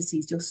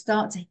synchronicities. You'll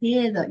start to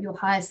hear that your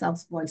higher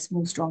self's voice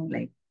more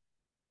strongly.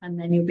 And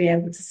then you'll be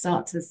able to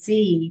start to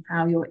see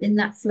how you're in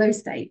that flow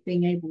state,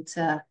 being able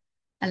to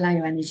allow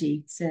your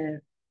energy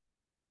to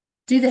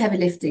do the heavy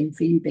lifting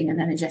for you being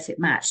an energetic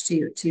match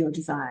to your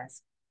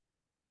desires.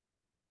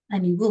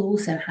 And you will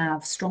also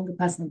have stronger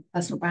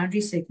personal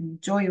boundaries so you can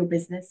enjoy your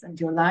business and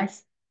your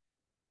life.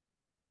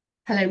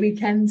 Hello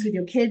weekends with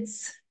your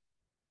kids,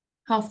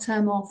 half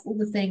term off, all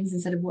the things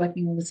instead of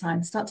working all the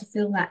time. Start to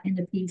feel that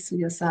inner peace with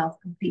yourself,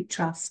 complete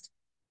trust.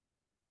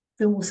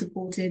 Feel more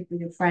supported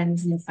with your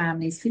friends and your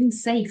families, feeling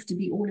safe to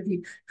be all of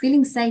you,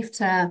 feeling safe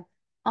to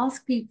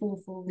ask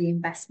people for the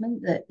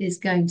investment that is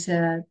going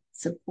to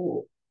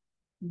support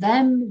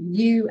them,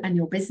 you, and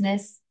your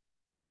business.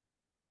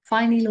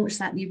 Finally launch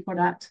that new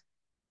product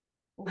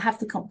or have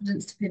the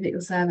confidence to pivot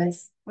your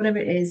service, whatever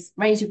it is,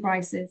 raise your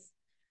prices,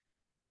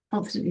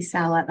 confidently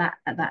sell at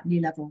that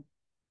new level.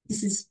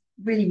 This is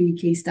really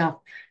key stuff.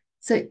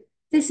 So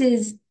this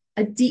is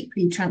a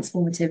deeply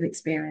transformative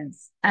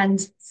experience,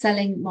 and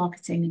selling,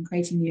 marketing, and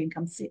creating new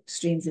income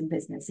streams in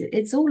business.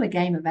 It's all a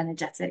game of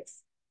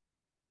energetics.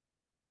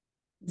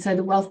 So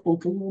the Wealth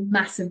Portal will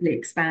massively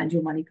expand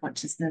your money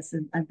consciousness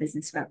and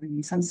business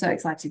revenue. So I'm so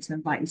excited to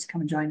invite you to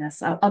come and join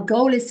us. Our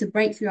goal is to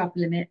break through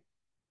upper limit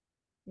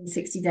in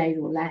 60 days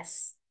or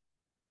less.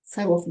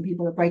 So often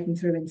people are breaking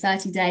through in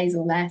 30 days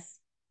or less.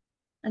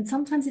 And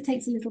sometimes it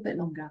takes a little bit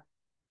longer.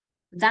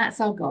 That's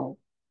our goal.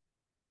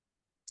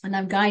 And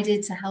I'm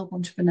guided to help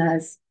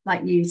entrepreneurs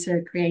like you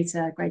to create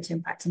a greater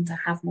impact and to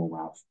have more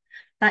wealth.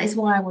 That is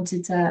why I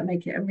wanted to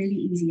make it a really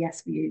easy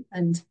yes for you.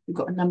 And we've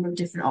got a number of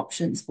different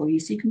options for you.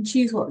 So you can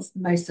choose what's the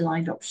most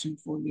aligned option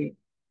for you.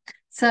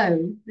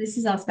 So this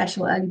is our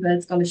special early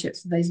bird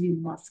scholarships for those of you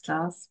in the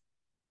masterclass.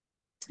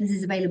 This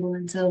is available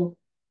until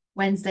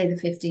Wednesday,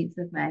 the 15th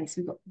of May.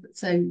 So we've got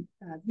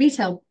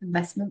retail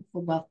investment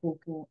for Wealth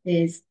Portal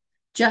is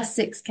just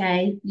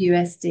 6K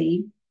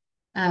USD,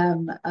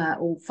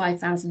 or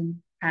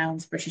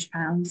 £5,000 British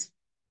pounds.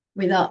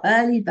 With our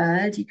early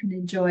bird, you can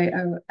enjoy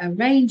a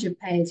range of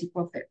pay as you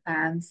profit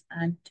plans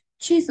and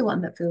choose the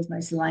one that feels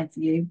most aligned for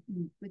you.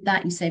 With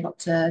that, you save up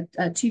to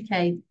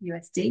 2K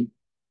USD.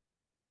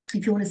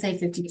 If you want to save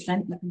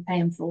 50%, you can pay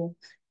them for.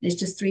 It's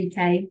just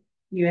 3K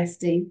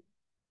USD.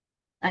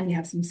 And you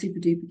have some super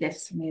duper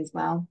gifts for me as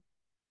well.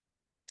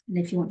 And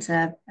if you want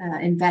to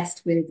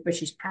invest with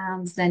British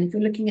pounds, then if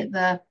you're looking at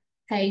the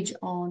page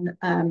on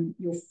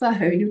your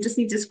phone, you'll just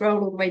need to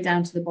scroll all the way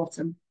down to the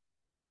bottom,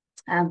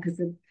 because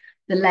the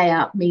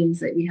layout means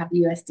that we have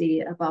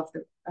USD above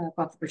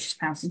the British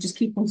pound. So just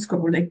keep on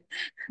scrolling,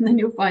 and then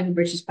you'll find the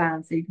British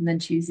pound, so you can then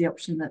choose the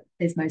option that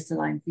is most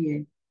aligned for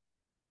you.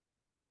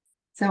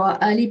 So our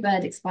early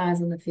bird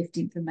expires on the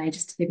 15th of May,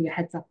 just to give you a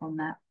heads up on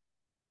that.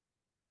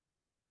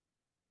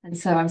 And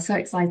so I'm so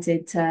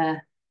excited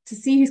to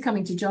see who's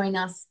coming to join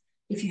us.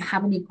 If you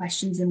have any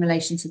questions in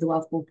relation to the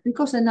Wealth Portal, we've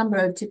got a number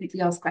of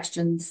typically asked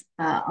questions,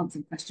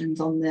 answered questions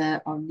on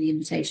the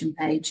invitation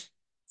page.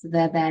 So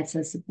they're there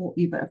to support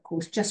you. But of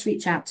course, just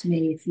reach out to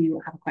me if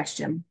you have a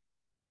question.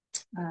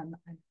 And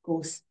of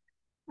course,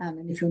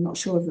 and if you're not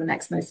sure of the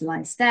next most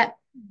aligned step,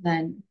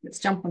 then let's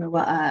jump on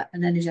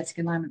an energetic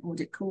alignment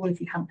audit call if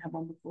you haven't had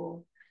one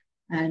before.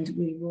 And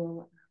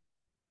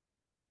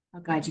I'll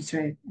guide you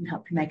through and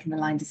help you make an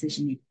aligned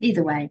decision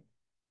either way.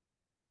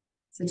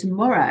 So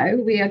tomorrow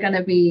we are going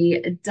to be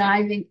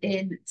diving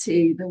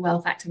into the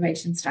wealth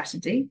activation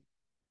strategy,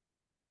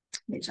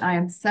 which I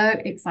am so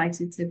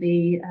excited to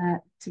be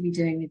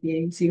doing with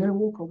you. So you're going to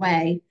walk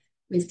away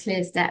with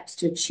clear steps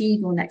to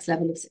achieve your next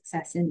level of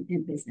success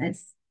in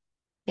business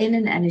in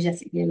an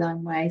energetically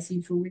aligned way. So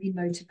you feel really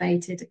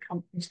motivated,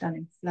 accomplished, and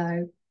in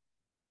flow.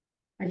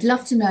 I'd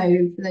love to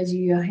know, for those of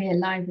you who are here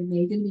live with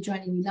me, you're going to be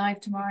joining me live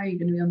tomorrow. You're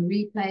going to be on the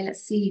replay.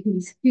 Let's see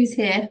who's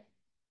here.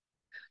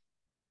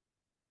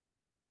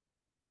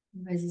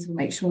 Moses will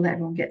make sure that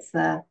everyone gets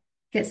the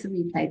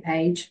replay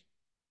page.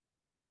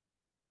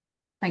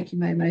 Thank you,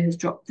 Momo has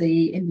dropped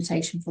the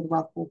invitation for the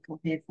Wealth Portal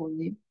here for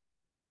you.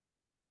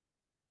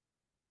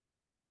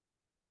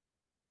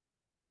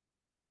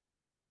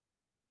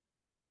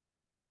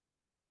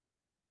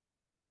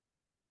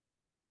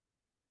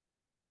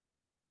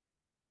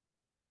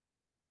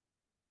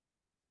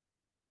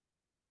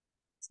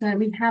 So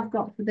we have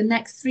got, for the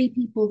next 3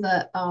 people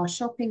that are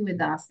shopping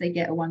with us, they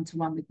get a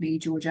one-to-one with me,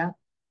 Georgia.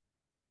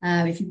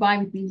 If you buy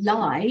with me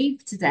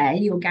live today,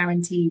 you're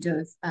guaranteed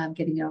of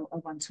getting a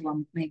one-to-one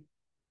with me.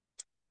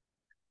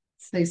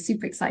 So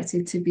super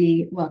excited to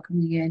be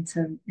welcoming you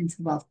into the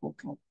Wealth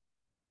Portal.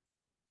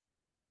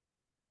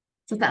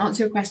 Does that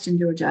answer your question,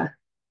 Georgia?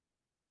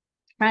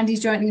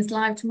 Randy's joining us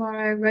live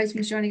tomorrow.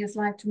 Rosemary's joining us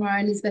live tomorrow.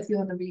 Elizabeth,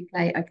 you're on the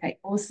replay. Okay,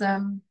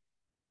 awesome.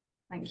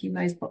 Thank you,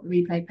 Mo's put the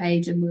replay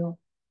page, and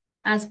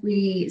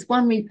it's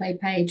one replay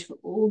page for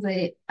all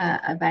the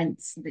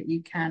events so that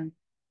you can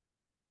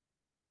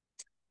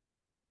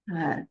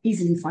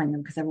easily find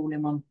them because they're all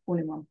in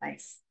one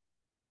place.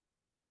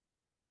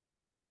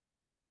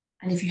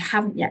 And if you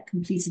haven't yet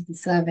completed the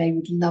survey,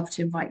 we'd love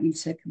to invite you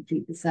to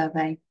complete the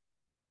survey.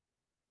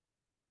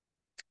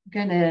 I'm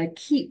going to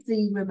keep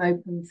the room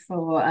open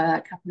for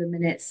a couple of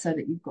minutes so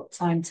that you've got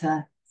time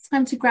to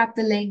grab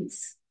the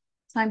links,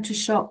 time to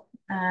shop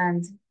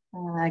and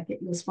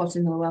get your spot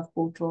in the Wealth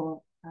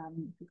Portal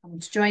if you're coming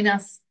to join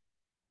us.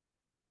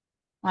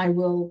 I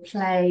will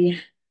play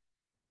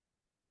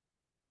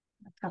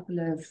a couple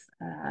of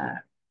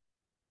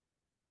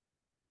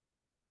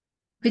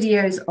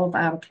videos of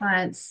our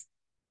clients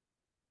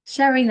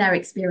sharing their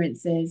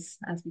experiences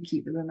as we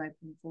keep the room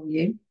open for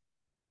you.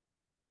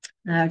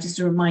 Just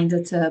a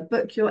reminder to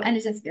book your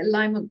energetic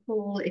alignment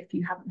call if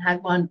you haven't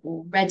had one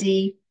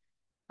already.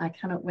 I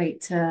cannot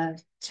wait to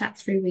chat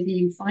through with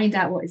you, find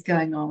out what is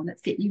going on.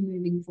 Let's get you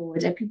moving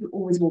forward. People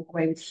always walk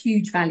away with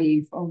huge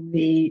value from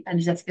the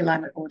energetic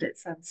alignment audit.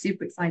 So I'm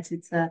super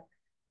excited to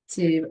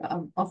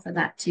offer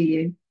that to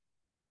you.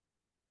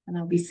 And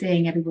I'll be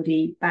seeing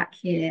everybody back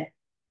here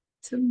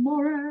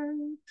tomorrow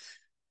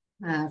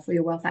for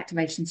your wealth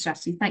activation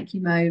strategy. Thank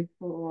you, Mo,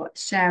 for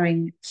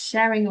sharing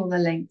all the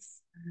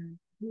links.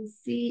 We'll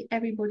see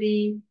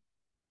everybody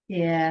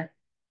here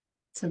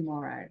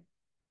tomorrow.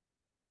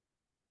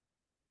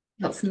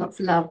 Lots and lots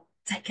of love.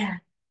 Take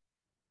care.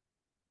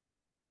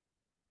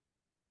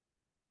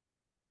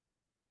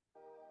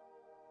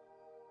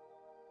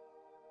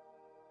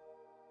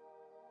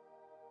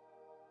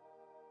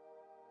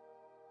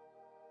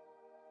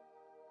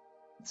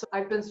 So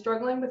I've been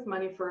struggling with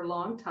money for a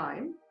long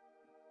time.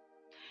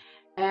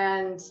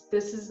 And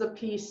this is the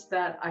piece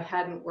that I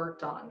hadn't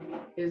worked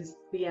on, is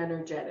the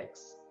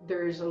energetics.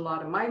 There's a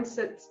lot of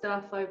mindset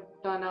stuff I've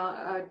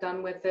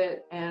done with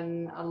it,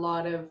 and a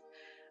lot of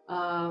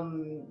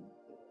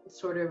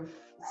sort of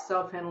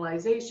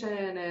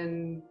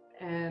self-analyzation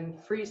and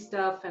free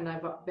stuff, and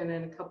I've been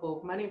in a couple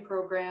of money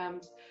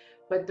programs,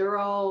 but they're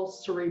all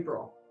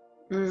cerebral.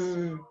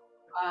 Mm.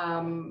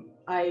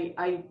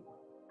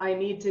 I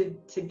need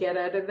to get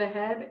out of the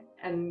head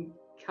and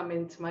come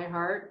into my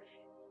heart,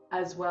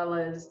 as well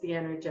as the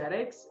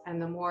energetics.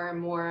 And the more and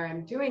more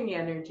I'm doing the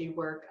energy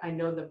work, I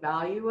know the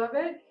value of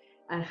it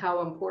and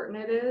how important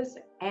it is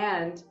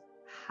and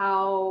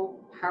how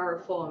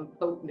powerful and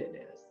potent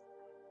it is.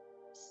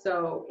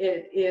 So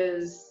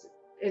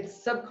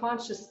it's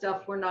subconscious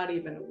stuff we're not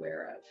even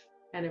aware of,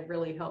 and it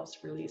really helps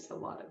release a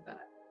lot of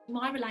that.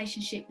 My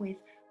relationship with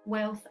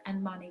wealth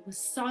and money was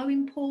so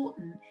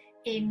important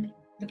in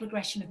the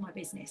progression of my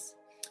business,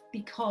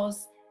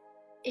 because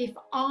if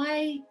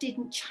I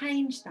didn't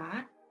change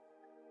that,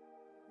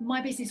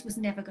 my business was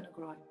never going to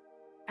grow.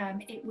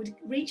 It would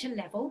reach a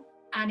level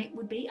and it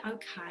would be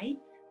okay,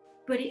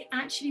 but it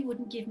actually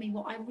wouldn't give me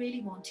what I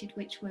really wanted,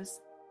 which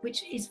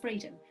is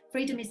freedom.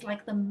 Freedom is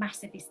like the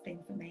massivest thing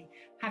for me,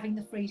 having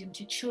the freedom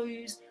to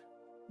choose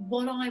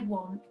what I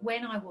want,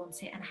 when I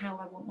want it, and how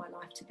I want my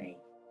life to be.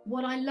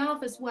 What I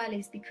love as well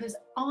is because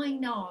I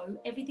know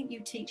everything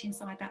you teach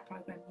inside that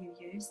program you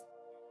use,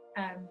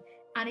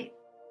 and it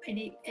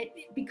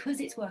because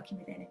it's working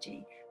with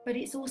energy, but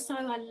it's also,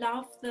 I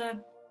love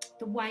the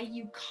way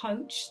you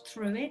coach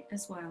through it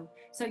as well.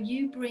 So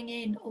you bring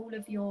in all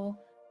of your,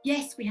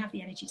 yes, we have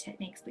the energy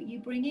techniques, but you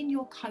bring in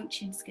your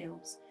coaching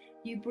skills.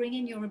 You bring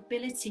in your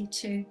ability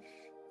to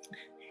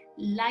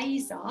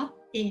laser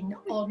in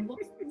on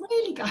what's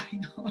really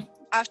going on.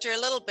 After a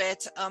little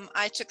bit,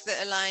 I took the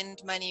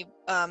aligned money,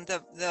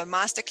 the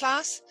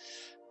masterclass,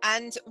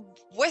 and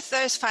with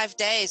those 5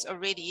 days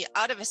already,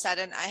 out of a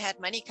sudden, I had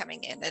money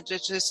coming in. It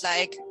was just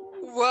like,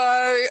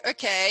 whoa,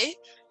 okay.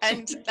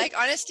 And like,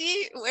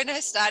 honestly, when I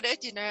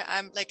started, you know,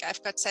 I'm like,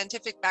 I've got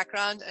scientific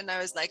background, and I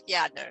was like,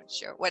 yeah, no,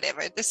 sure,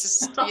 whatever. This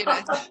is, you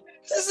know,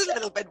 this is a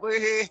little bit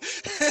woohoo.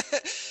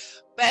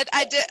 But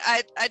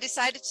I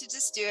decided to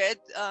just do it,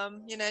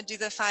 you know, do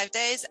the 5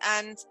 days.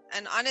 And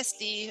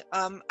honestly,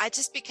 I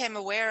just became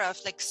aware of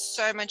like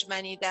so much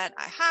money that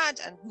I had,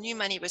 and new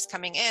money was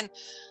coming in.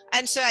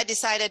 And so I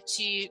decided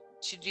to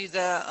do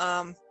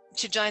the,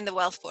 to join the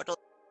Wealth Portal.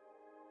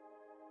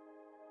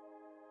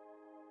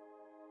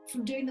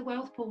 From doing the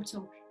Wealth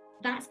Portal,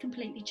 that's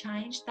completely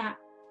changed. That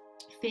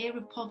fear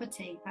of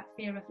poverty, that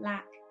fear of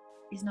lack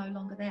is no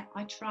longer there.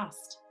 I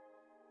trust.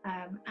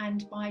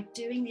 And by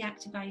doing the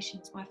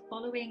activations, by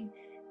following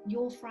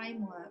your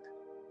framework,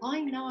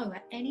 I know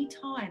at any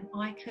time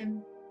I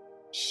can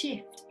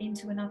shift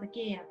into another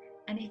gear.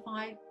 And if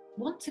I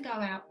want to go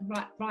out,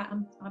 right,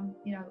 I'm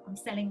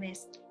selling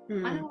this.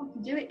 I know I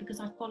can do it because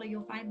I follow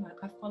your framework.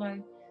 I follow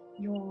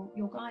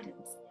your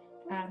guidance.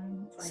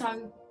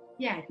 So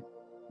yeah,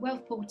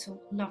 Wealth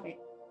Portal, love it.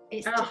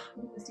 It's just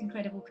the most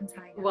incredible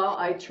container. Well,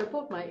 I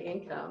tripled my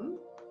income.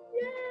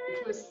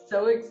 It was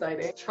so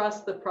exciting.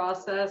 Trust the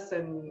process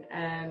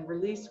and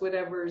release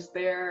whatever's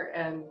there,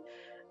 and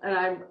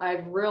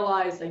I've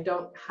realized I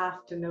don't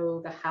have to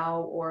know the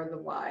how or the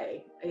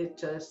why.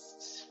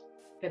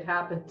 It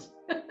happened.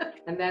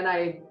 And then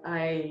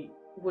I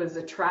was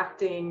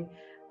attracting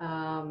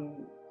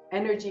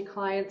energy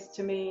clients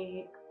to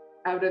me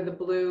out of the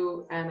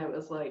blue, and it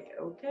was like,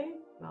 okay,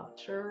 not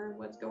sure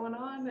what's going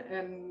on,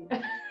 and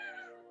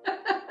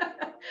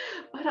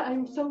but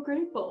I'm so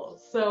grateful.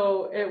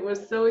 So it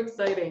was so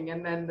exciting.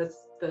 And then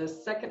the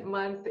second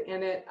month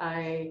in it,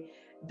 I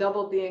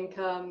doubled the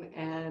income,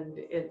 and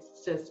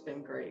it's just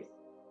been great.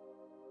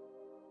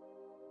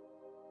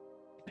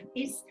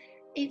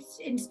 It's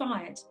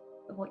inspired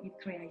by what you've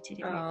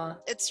created.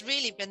 It's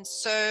really been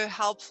so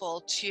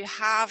helpful to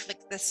have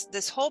like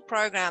this whole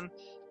program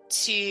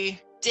to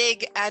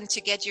dig and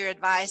to get your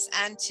advice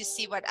and to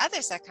see what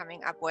others are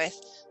coming up with.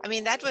 I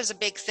mean, that was a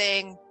big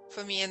thing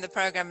for me in the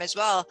program as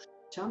well.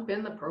 Jump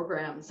in the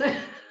programs.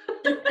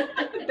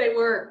 They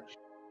work.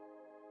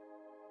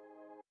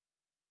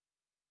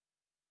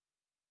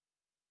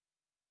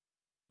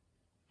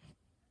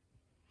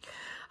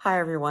 Hi,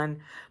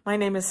 everyone. My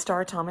name is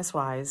Star Thomas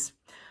Wise.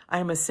 I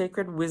am a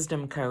sacred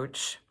wisdom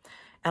coach,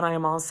 and I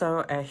am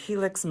also a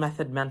Helix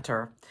method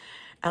mentor.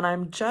 And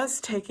I'm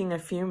just taking a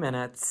few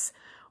minutes,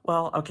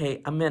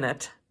 a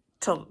minute,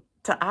 to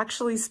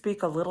actually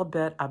speak a little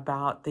bit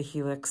about the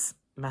Helix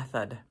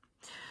method.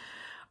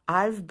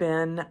 I've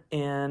been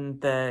in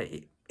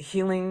the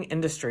healing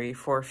industry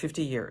for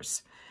 50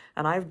 years,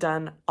 and I've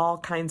done all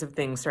kinds of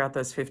things throughout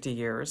those 50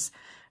 years.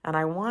 And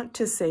I want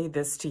to say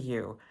this to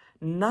you.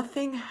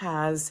 Nothing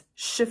has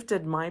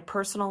shifted my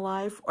personal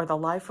life or the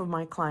life of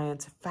my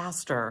clients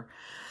faster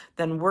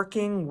than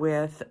working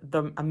with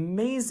the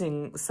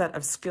amazing set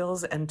of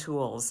skills and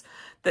tools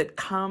that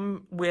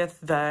come with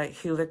the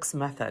Helix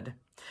method.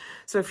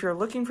 So if you're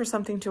looking for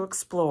something to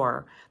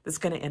explore that's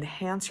going to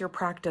enhance your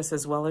practice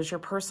as well as your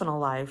personal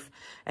life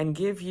and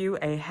give you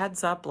a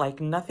heads up like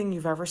nothing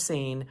you've ever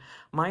seen,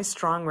 my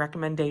strong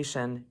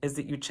recommendation is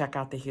that you check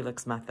out the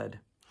Helix method.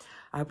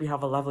 I hope you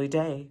have a lovely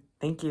day.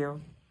 Thank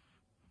you.